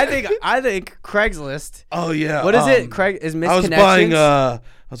 okay? I think Craigslist. Oh yeah. What is it? Craig is Misconnections. I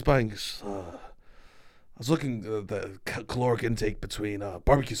was looking the caloric intake between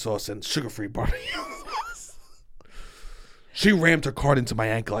barbecue sauce and sugar-free barbecue sauce. She rammed her cart into my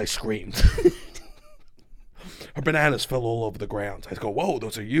ankle. I screamed. Her bananas fell all over the ground. I go, whoa,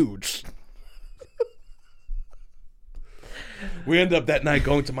 those are huge. We ended up that night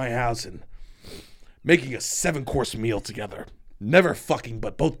going to my house and making a 7-course meal together. Never fucking,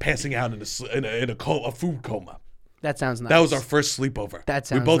 but both passing out in a food coma. That sounds nice. That was our first sleepover. That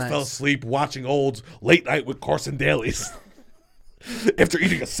sounds We both nice. fell asleep watching old Late Night with Carson Daly's after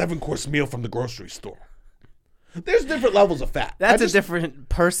eating a 7-course meal from the grocery store. There's different levels of fat. That's a different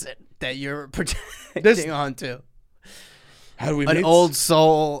person that you're projecting onto. How do we meet? An old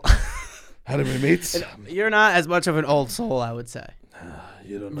soul. How did we meet? You're not as much of an old soul, I would say.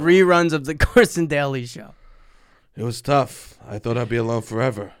 You don't know. Reruns of the Carson Daly show. It was tough. I thought I'd be alone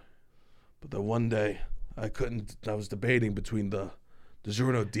forever. But the one day, I couldn't. I was debating between the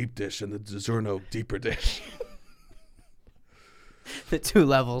DiGiorno deep dish and the DiGiorno deeper dish. The 2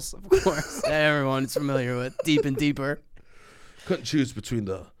 levels, of course, that everyone's familiar with. Deep and deeper. Couldn't choose between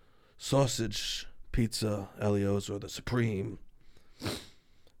the sausage pizza, Elio's, or the Supreme.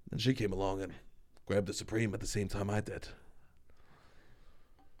 And she came along and grabbed the Supreme at the same time I did.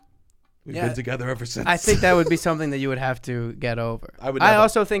 We've been together ever since. I think that would be something that you would have to get over. I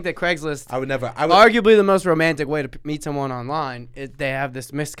also think that Craigslist, I would arguably the most romantic way to meet someone online, they have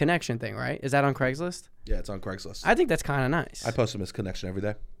this misconnection thing, right? Is that on Craigslist? Yeah, it's on Craigslist. I think that's kind of nice. I post a misconnection every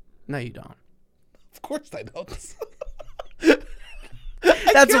day. No, you don't. Of course I don't.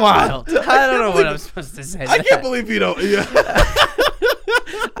 That's wild. I don't know what I'm supposed to say. I can't believe you don't. Yeah.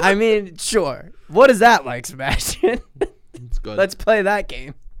 I mean, sure. What is that like, Sebastian? It's good. Let's play that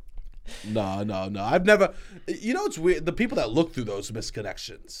game. No. I've never. You know, it's weird. The people that look through those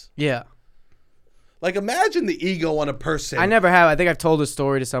misconnections. Yeah. Like, imagine the ego on a person. I never have. I think I've told a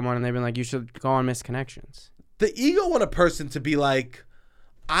story to someone and they've been like, you should go on misconnections. The ego on a person to be like,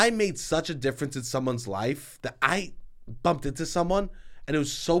 I made such a difference in someone's life that I bumped into someone and it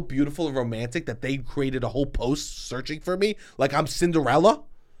was so beautiful and romantic that they created a whole post searching for me like I'm Cinderella.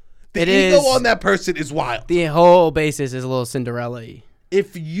 The ego on that person is wild. The whole basis is a little Cinderella-y.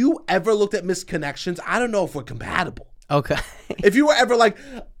 If you ever looked at misconnections, I don't know if we're compatible. Okay. If you were ever like,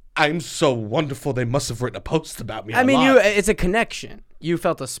 I'm so wonderful, they must have written a post about me. I mean, it's a connection. You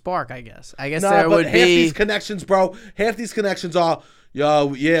felt a spark, I guess. There would be. Half these connections, bro. Half these connections are,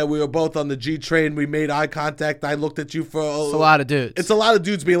 yo, yeah, we were both on the G train. We made eye contact. I looked at you for it's a lot of dudes. It's a lot of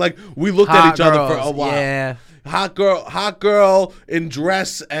dudes being like, we looked at each other for a while. Yeah. Hot girl in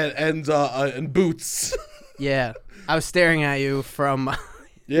dress and boots. Yeah. I was staring at you from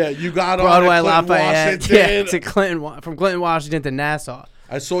yeah, you got Broadway on Lafayette to from Clinton, Washington to Nassau.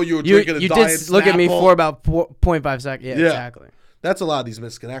 I saw you were drinking a You Diet did look at me Snapple. for about 0.5 seconds. Yeah, exactly. That's a lot of these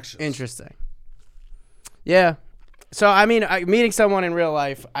misconnections. Interesting. Yeah. So, I mean, meeting someone in real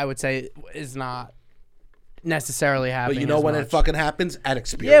life, I would say, is not necessarily happening. But you know when much. it fucking happens? At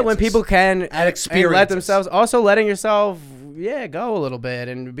experience. Yeah, when people can at experience, and let themselves, also letting yourself, go a little bit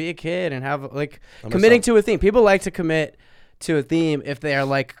and be a kid and have committing to a theme. People like to commit to a theme if they are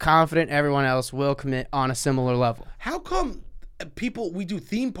like confident everyone else will commit on a similar level. How come we do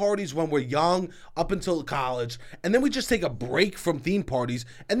theme parties when we're young up until college, and then we just take a break from theme parties,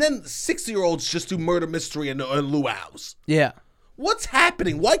 and then 60-year-olds just do murder mystery and luau's? Yeah. What's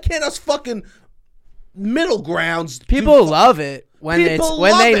happening? Why can't us fucking middle grounds? People love it when they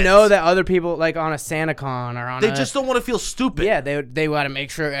know that other people, like on a SantaCon or on they just don't want to feel stupid. Yeah, they want to make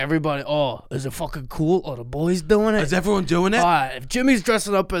sure everybody, is it fucking cool? Oh, the boys doing it? Is everyone doing it? If Jimmy's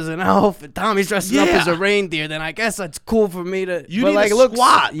dressing up as an elf and Tommy's dressing up as a reindeer, then I guess that's cool for me to. You need a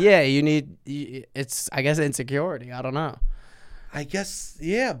squad. Yeah, you need. It's I guess insecurity. I don't know. I guess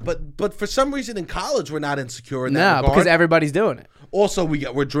but for some reason in college we're not insecure in that regard. No, because everybody's doing it. Also,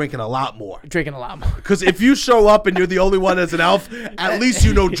 we're drinking a lot more. Because if you show up and you're the only one as an elf, at least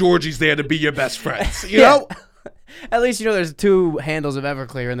you know Georgie's there to be your best friends. You know? At least you know there's 2 handles of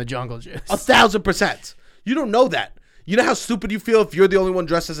Everclear in the Jungle Juice. 1,000%. You don't know that. You know how stupid you feel if you're the only one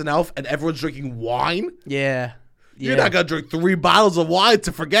dressed as an elf and everyone's drinking wine? Yeah. You're not going to drink 3 bottles of wine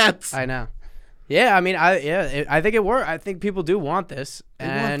to forget. I know. Yeah, I mean, I think it works. I think people do want this. They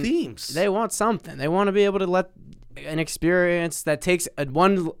want themes. They want something. They want to be able to let an experience that takes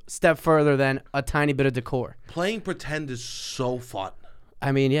one step further than a tiny bit of decor. Playing pretend is so fun.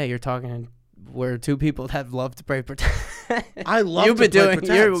 I mean, yeah, you're talking. We're two people that love to play pretend. I love You've to been play doing.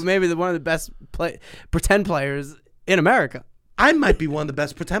 pretend. You're maybe one of the best pretend players in America. I might be one of the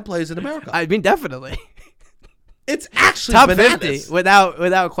best pretend players in America. I mean, definitely. It's actually top bananas. 50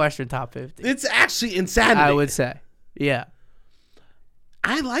 without question. Top 50. It's actually insanity. I would say. Yeah.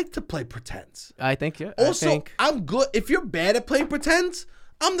 I like to play pretends. I think. Yeah. Also, I'm good. If you're bad at playing pretends,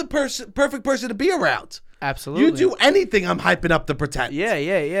 I'm the perfect person to be around. Absolutely. You do anything, I'm hyping up the pretend.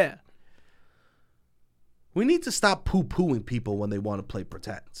 Yeah. We need to stop poo-pooing people when they want to play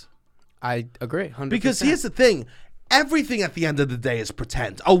pretend. I agree. 100%. Because here's the thing. Everything at the end of the day is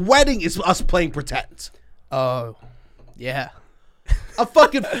pretend. A wedding is us playing pretend. Oh, yeah. A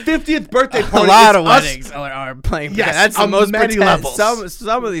fucking 50th birthday A party lot is of us. weddings are playing. Yes, Pretend. That's the on most many pretend. levels.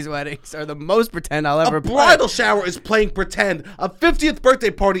 Some of these weddings are the most pretend I'll ever A play. bridal shower is playing pretend. A 50th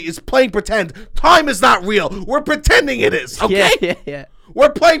birthday party is playing pretend. Time is not real. We're pretending it is, okay? Yeah.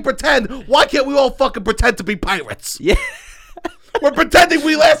 We're playing pretend. Why can't we all fucking pretend to be pirates? Yeah. We're pretending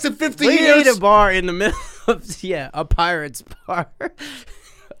we lasted 50 We years. need a bar in the middle of a pirate's bar.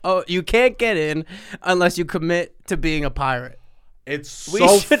 Oh, you can't get in unless you commit to being a pirate. It's We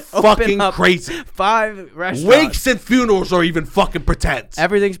so should fucking open up crazy. 5 restaurants. Wakes and funerals are even fucking pretend.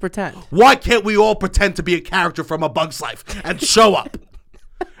 Everything's pretend. Why can't we all pretend to be a character from A Bug's Life and show up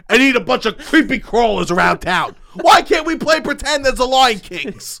and eat a bunch of creepy crawlers around town? Why can't we play pretend as the Lion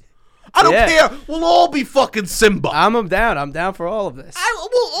Kings? I don't care. We'll all be fucking Simba. I'm down. I'm down for all of this.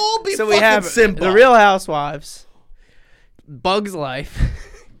 We'll all be So fucking we have Simba. The Real Housewives, Bug's Life,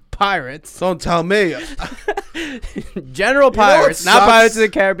 Pirates, Don't tell me. General what Pirates, not sucks? Pirates of the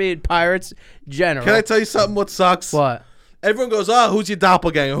Caribbean, Pirates General. Can I tell you something? What sucks? What? Everyone goes, "Oh, who's your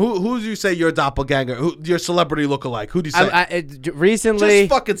doppelganger? Who do you say your doppelganger? Who your celebrity lookalike? Who do you say?" Recently, Just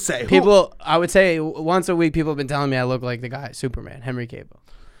fucking say. Who? people. I would say once a week, people have been telling me I look like the guy, Superman, Henry Cavill.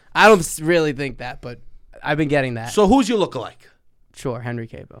 I don't really think that, but I've been getting that. So who's your lookalike? Sure, Henry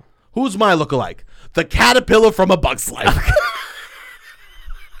Cavill. Who's my lookalike? The caterpillar from A Bug's Life.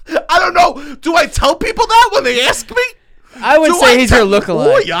 I don't know. Do I tell people that when they ask me? I would say he's your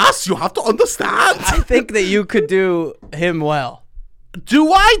lookalike. Oh, yes, you have to understand. I think that you could do him well.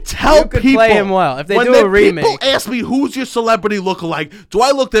 Do I tell You could people play him well. If they when do a remake. people ask me who's your celebrity lookalike, do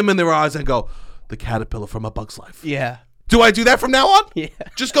I look them in their eyes and go, the caterpillar from A Bug's Life? Yeah. Do I do that from now on? Yeah.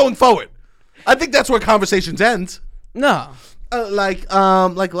 Just going forward. I think that's where conversations end. No. Like,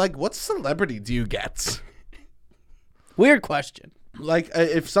 what celebrity do you get? Weird question. Like,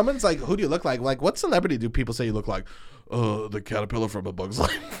 if someone's like, who do you look like? Like, what celebrity do people say you look like? The caterpillar from A Bug's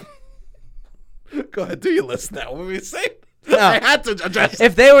Life. Go ahead, do your list now. What were you saying? No. I had to address it.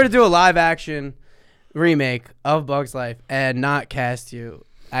 If they were to do a live action remake of Bug's Life and not cast you,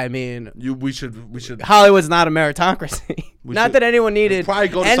 I mean, We should Hollywood's not a meritocracy. Not should- that anyone needed probably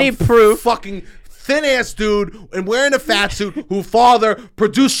go to any some proof. fucking thin ass dude and wearing a fat suit who father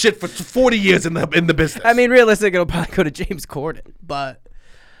produced shit for 40 years in the business. I mean, realistically, it'll probably go to James Corden, but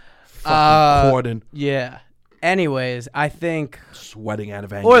Corden yeah. Anyways, I think sweating out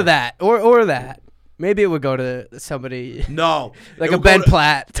of anger. or that. Maybe it would go to somebody No, like it a would go Ben to-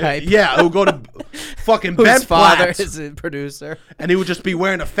 Platt type. Yeah, it would go to fucking Whose Ben father Platt, is a producer. and he would just be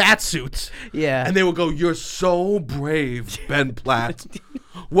wearing a fat suit. Yeah. And they would go, "You're so brave, Ben Platt.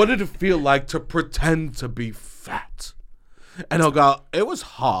 What did it feel like to pretend to be fat?" And he'll go, "It was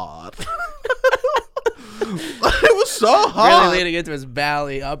hard. It was so hard." Really leaning into his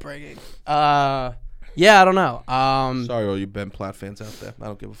Valley upbringing. Yeah, I don't know. Sorry, all you Ben Platt fans out there. I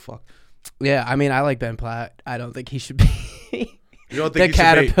don't give a fuck. Yeah, I mean, I like Ben Platt. I don't think he should be You don't think the he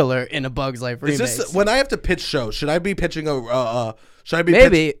should be- caterpillar in a Bug's Life remake. Is this when I have to pitch shows? Should I be pitching a? Should I be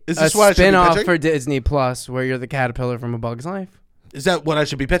Maybe Is a this what I should be spin-off pitching? for Disney Plus where you're the caterpillar from A Bug's Life? Is that what I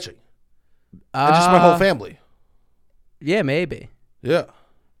should be pitching? And just my whole family. Yeah, maybe. Yeah,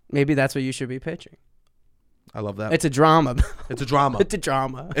 Maybe that's what you should be pitching. I love that. It's a drama. It's a drama. It's a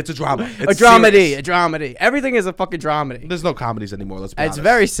drama. It's a drama. A It's dramedy. serious. A dramedy. Everything is a fucking dramedy. There's no comedies anymore. Let's be It's honest.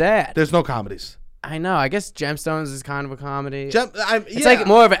 very sad. There's no comedies. I know. I guess Gemstones is kind of a comedy. It's Yeah. like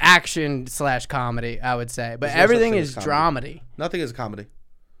more of an action / comedy, I would say. But There's no everything such is thing as dramedy. Nothing is a comedy.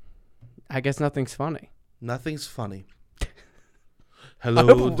 I guess nothing's funny. Nothing's funny. Hello,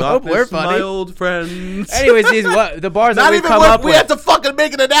 I hope darkness, we're funny. my old friends. Anyways, the bars that Not we've even come up we with. had to fucking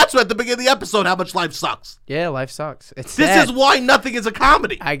make an announcement at the beginning of the episode how much life sucks. Yeah, life sucks. It's This sad. is why nothing is a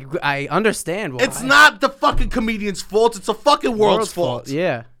comedy. I understand why. It's not the fucking comedian's fault. It's the fucking world's fault.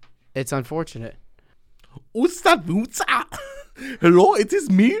 Yeah, it's unfortunate. Usta Utsa. Hello, it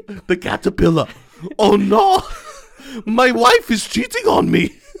is me, the caterpillar. Oh no, my wife is cheating on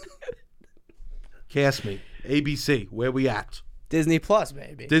me. Cast me. ABC, where we at? Disney Plus,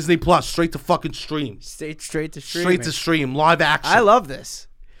 baby. Disney Plus, straight to fucking stream. Straight to stream. Straight to stream, live action. I love this.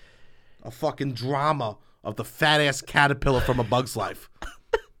 A fucking drama of the fat ass caterpillar from A Bug's Life.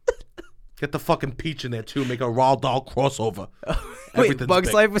 Get the fucking Peach in there too. Make a Roald Dahl crossover. Wait,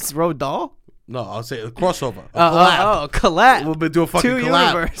 Bug's Life was Roald Dahl? No, I'll say a crossover. A collab. Collab. We'll do a fucking Two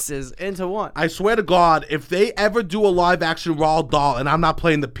collab. universes into one. I swear to God, if they ever do a live action Roald Dahl and I'm not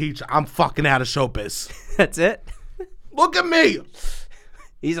playing the Peach, I'm fucking out of showbiz. That's it. Look at me.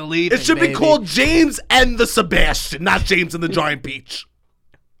 He's a lead. It should be called James and the Sebastian, not James and the Giant Peach.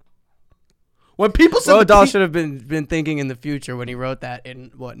 When people said Roald Dahl should have been thinking in the future when he wrote that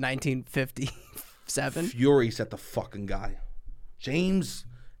in, 1957? Furious at the fucking guy. James,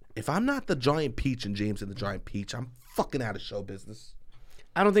 if I'm not the Giant Peach and James and the Giant Peach, I'm fucking out of show business.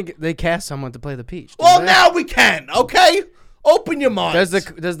 I don't think they cast someone to play the Peach. Well, now we can, okay? Open your mind.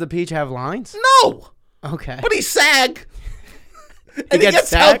 Does the Peach have lines? No. Okay. But he's SAG. And he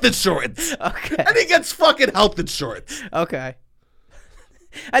gets health insurance. Okay. And he gets fucking health insurance. Okay.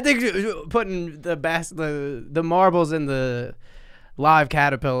 I think putting the marbles in the live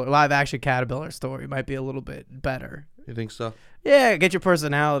action caterpillar story might be a little bit better. You think so? Yeah, get your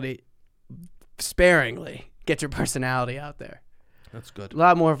personality sparingly. Get your personality out there. That's good. A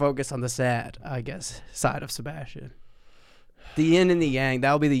lot more focus on the sad, I guess, side of Sebastian. The yin and the yang.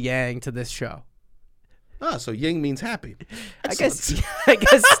 That'll be the yang to this show. Ah, so yin means happy. I guess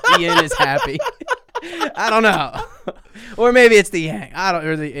the yin is happy. I don't know. Or maybe it's the yang. I don't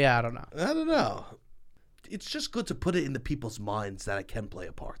know. I don't know. It's just good to put it in the people's minds that I can play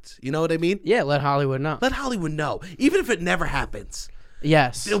a part. You know what I mean? Yeah, let Hollywood know. Let Hollywood know. Even if it never happens.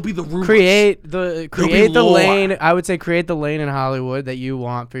 Yes. There'll be the rumors. Create the lore. lane. I would say create the lane in Hollywood that you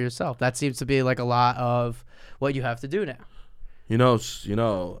want for yourself. That seems to be like a lot of what you have to do now.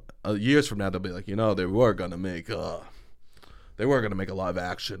 Years from now they'll be like, they were gonna make a live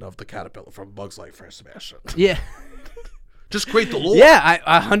action of the caterpillar from Bug's Life for Sebastian. Yeah. Just create the lore.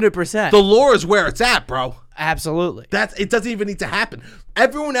 Yeah, 100%. The lore is where it's at, bro. Absolutely. It doesn't even need to happen.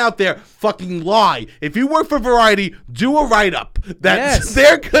 Everyone out there fucking lie. If you work for Variety, do a write-up that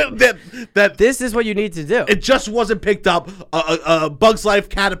they're good, that this is what you need to do. It just wasn't picked up a Bug's Life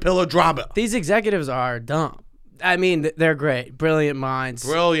caterpillar drama. These executives are dumb. I mean, they're great, brilliant minds.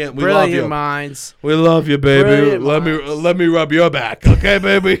 Brilliant, we love you. Brilliant minds. We love you, baby. Let me rub your back, okay,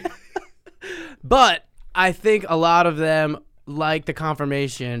 baby. But I think a lot of them like the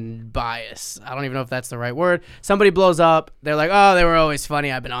confirmation bias. I don't even know if that's the right word. Somebody blows up. They're like, oh, they were always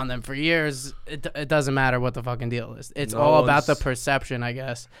funny. I've been on them for years. It doesn't matter what the fucking deal is. It's all about the perception, I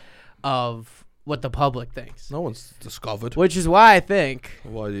guess, of what the public thinks. No one's discovered. Which is why I think.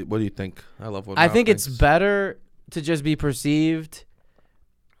 What do you think? I love what I think it's better to just be perceived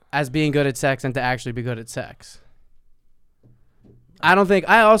as being good at sex than to actually be good at sex.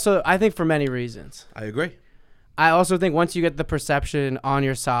 I think for many reasons. I agree. I also think once you get the perception on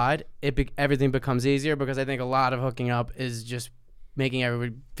your side, everything becomes easier, because I think a lot of hooking up is just making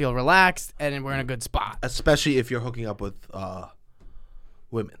everybody feel relaxed and we're in a good spot. Especially if you're hooking up with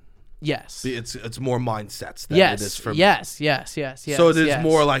women. Yes. It's more mindsets than it is for me. Yes. So it is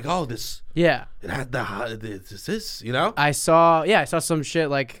more like, oh, this. Yeah. It had this, I saw some shit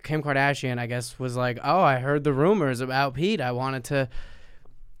like Kim Kardashian, I guess, was like, oh, I heard the rumors about Pete. I wanted to.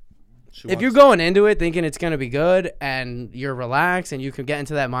 If you're going into it thinking it's going to be good and you're relaxed and you can get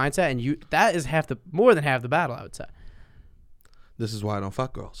into that mindset, and that is more than half the battle, I would say. This is why I don't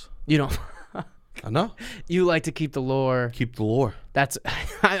fuck girls. You don't. I know. You like to keep the lore. Keep the lore. That's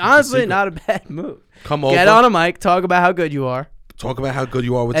honestly not a bad move. Come over. Get on a mic, talk about how good you are. Talk about how good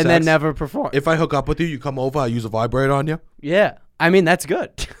you are with sex. And then never perform. If I hook up with you, you come over, I use a vibrator on you. Yeah. I mean, that's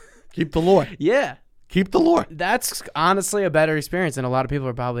good. Keep the lore. Yeah. Keep the lore. That's honestly a better experience than a lot of people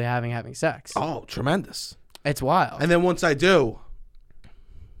are probably having sex. Oh, tremendous. It's wild. And then once I do,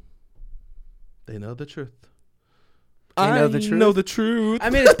 they know the truth. I know the truth. I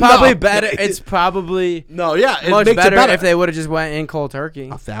mean, it's probably better. It's probably much better if they would have just went in cold turkey.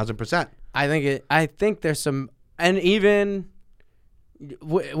 1,000%. I think there's some, and even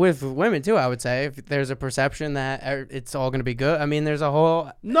with women too, I would say, if there's a perception that it's all going to be good. I mean, there's a whole.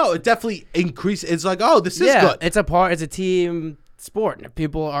 No, it definitely increases. It's like, oh, this is good. It's a team sport. And if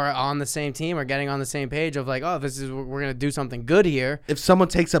people are on the same team or getting on the same page of like, oh, we're going to do something good here. If someone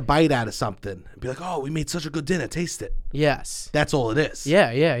takes a bite out of something, be like, oh, we made such a good dinner. Taste it. Yes. That's all it is.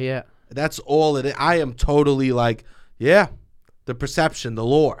 Yeah. That's all it is. I am totally like, yeah, the perception, the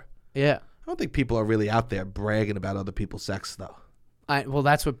lore. Yeah. I don't think people are really out there bragging about other people's sex, though. Well,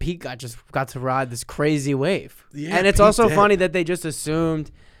 that's what Pete got to ride this crazy wave. Yeah, and it's Pete also did. funny that they just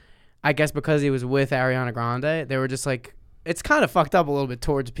assumed, I guess because he was with Ariana Grande, they were just like, it's kind of fucked up a little bit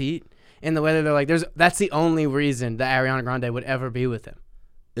towards Pete in the way that they're like, that's the only reason that Ariana Grande would ever be with him.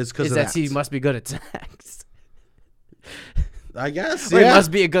 It's because is that he must be good at sex. I guess. Or he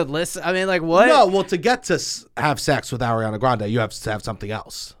must be a good listener. I mean, like, what? No, well, to get to have sex with Ariana Grande, you have to have something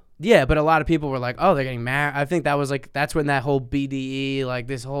else. Yeah, but a lot of people were like, oh, they're getting married. I think that was like, that's when that whole BDE, like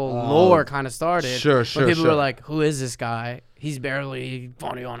this whole lore kind of started. Sure. When people were like, who is this guy? He's barely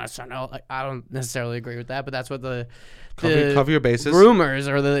funny on SNL. Like, I don't necessarily agree with that, but that's what the cover your bases. Rumors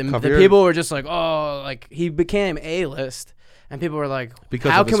or the people were just like, oh, like he became A-list. And people were like,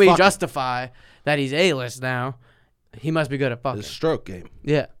 how can we justify that he's A-list now? He must be good at fucking. His stroke game.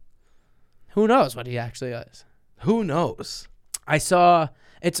 Yeah. Who knows what he actually is? Who knows? I thought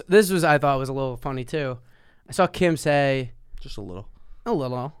was a little funny too. I saw Kim say just a little bit,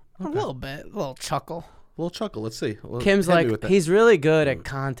 a little chuckle. Let's see. Kim's like, he's really good at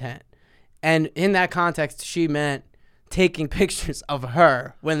content. And in that context, she meant taking pictures of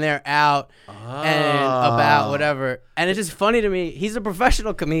her when they're out and about whatever. And it's just funny to me. He's a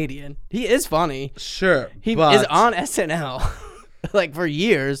professional comedian. He is funny. Sure. He is on SNL like for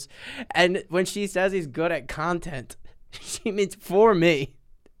years. And when she says he's good at content, she means for me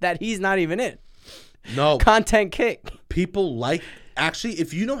that he's not even in. No. Content kick. People actually,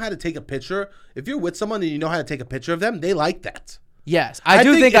 if you know how to take a picture, if you're with someone and you know how to take a picture of them, they like that. Yes, I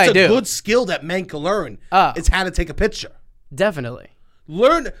do think I do. It's a good skill that men can learn. It's how to take a picture. Definitely.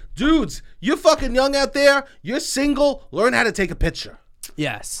 Learn, dudes, you're fucking young out there. You're single. Learn how to take a picture.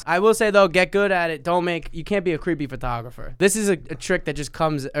 Yes. I will say, though, get good at it. You can't be a creepy photographer. This is a trick that just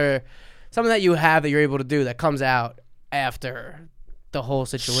comes, or something that you have that you're able to do that comes out after the whole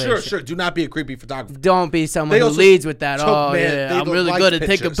situation. Sure. Do not be a creepy photographer. Don't be someone who leads with that. I'm really good at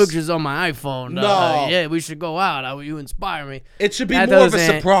taking pictures on my iPhone. No. Yeah, we should go out. You inspire me. It should be more of a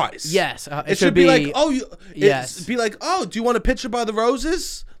surprise. Yes. It should be like, be like, oh, do you want a picture by the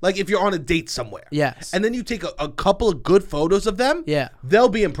roses? Like if you're on a date somewhere. Yes. And then you take a couple of good photos of them. Yeah. They'll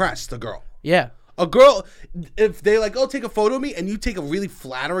be impressed, the girl. Yeah. A girl, if they like, oh, take a photo of me, and you take a really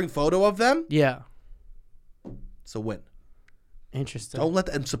flattering photo of them. Yeah. It's a win. Interesting. Don't let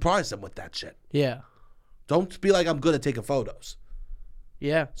them surprise them with that shit. Yeah. Don't be like, I'm good at taking photos.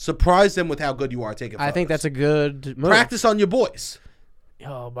 Yeah. Surprise them with how good you are at taking photos. I think that's a good move. Practice on your boys.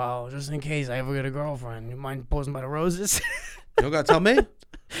 Yo, Bo, just in case I ever get a girlfriend, you mind posing by the roses? You don't got to tell me.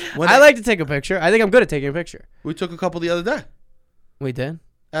 I like to take a picture. I think I'm good at taking a picture. We took a couple the other day. We did?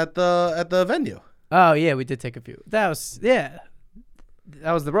 At the venue. Oh, yeah, we did take a few. That was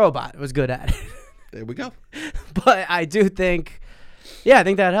the robot. It was good at it. There we go. But I do think, I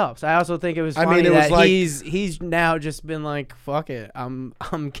think that helps. I also think it was funny that he's now just been like, fuck it, I'm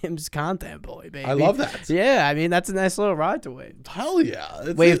Kim's content boy, baby. I love that. Yeah, I mean, that's a nice little ride to wave. Hell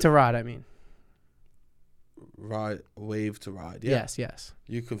yeah. Wave to ride, I mean. Wave to ride. Yeah. Yes.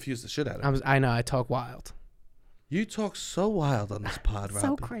 You confused the shit out of me. I know, I talk wild. You talk so wild on this pod, Robbie.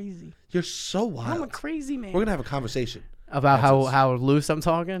 So crazy. You're so wild. I'm a crazy man. We're going to have a conversation. About how loose I'm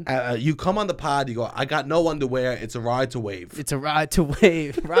talking? You come on the pod, you go, I got no underwear, it's a ride to wave. It's a ride to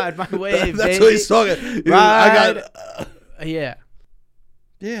wave. Ride my wave, That's baby. what he's talking. Ride. Yeah.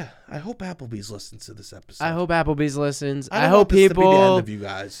 Yeah, I hope Applebee's listens to this episode. I hope Applebee's listens. I hope people... to be the end of you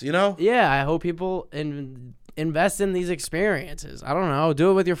guys, you know? Yeah, I hope people invest in these experiences. I don't know.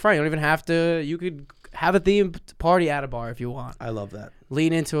 Do it with your friend. You don't even have to... You could have a themed party at a bar if you want. I love that.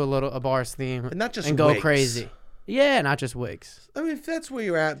 Lean into a bar's theme. And not just and go crazy. Yeah, not just wigs. I mean, if that's where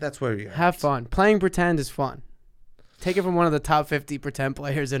you're at, that's where you're at. Have fun. Playing pretend is fun. Take it from one of the top 50 pretend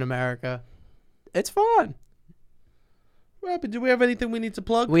players in America. It's fun. Robbie, do we have anything we need to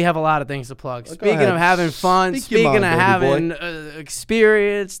plug? We have a lot of things to plug. Speaking of having fun, speaking of having an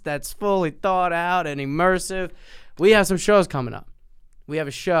experience that's fully thought out and immersive, we have some shows coming up. We have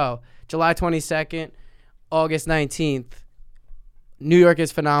a show July 22nd, August 19th. New York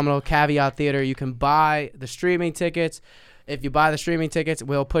is Phenomenal, Caveat Theater. You can buy the streaming tickets. If you buy the streaming tickets,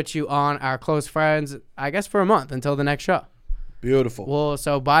 we'll put you on our close friends, I guess, for a month until the next show. Beautiful.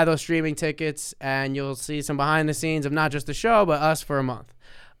 So buy those streaming tickets, and you'll see some behind the scenes of not just the show, but us for a month.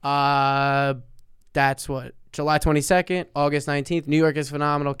 That's what, July 22nd, August 19th. New York is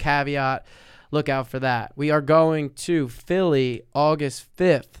Phenomenal, Caveat. Look out for that. We are going to Philly, August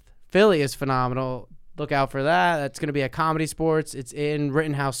 5th. Philly is Phenomenal. Look out for that. That's going to be at Comedy Sports. It's in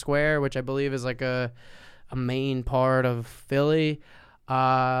Rittenhouse Square, which I believe is like a main part of Philly.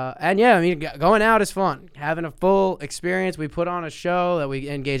 And yeah, I mean, going out is fun. Having a full experience. We put on a show that we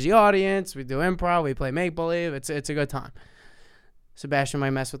engage the audience. We do improv. We play make-believe. It's a good time. Sebastian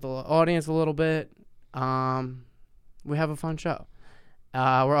might mess with the audience a little bit. We have a fun show.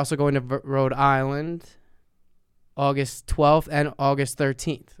 We're also going to Rhode Island August 12th and August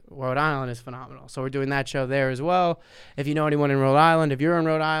 13th. Rhode Island is phenomenal. So we're doing that show there as well. If you know anyone in Rhode Island, if you're in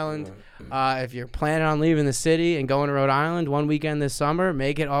Rhode Island, if you're planning on leaving the city and going to Rhode Island one weekend this summer,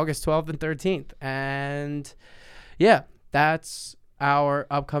 make it August 12th and 13th. And yeah, that's our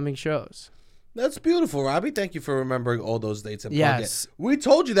upcoming shows. That's beautiful, Robbie. Thank you for remembering all those dates and Yes. We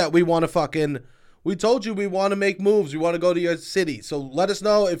told you that we want to we told you we want to make moves. We want to go to your city. So let us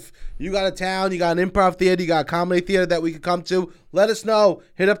know if you got a town, you got an improv theater, you got a comedy theater that we could come to. Let us know.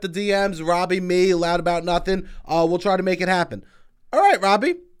 Hit up the DMs, Robbie, me, Loud About Nothing. We'll try to make it happen. All right,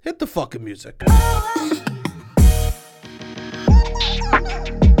 Robbie, hit the fucking music.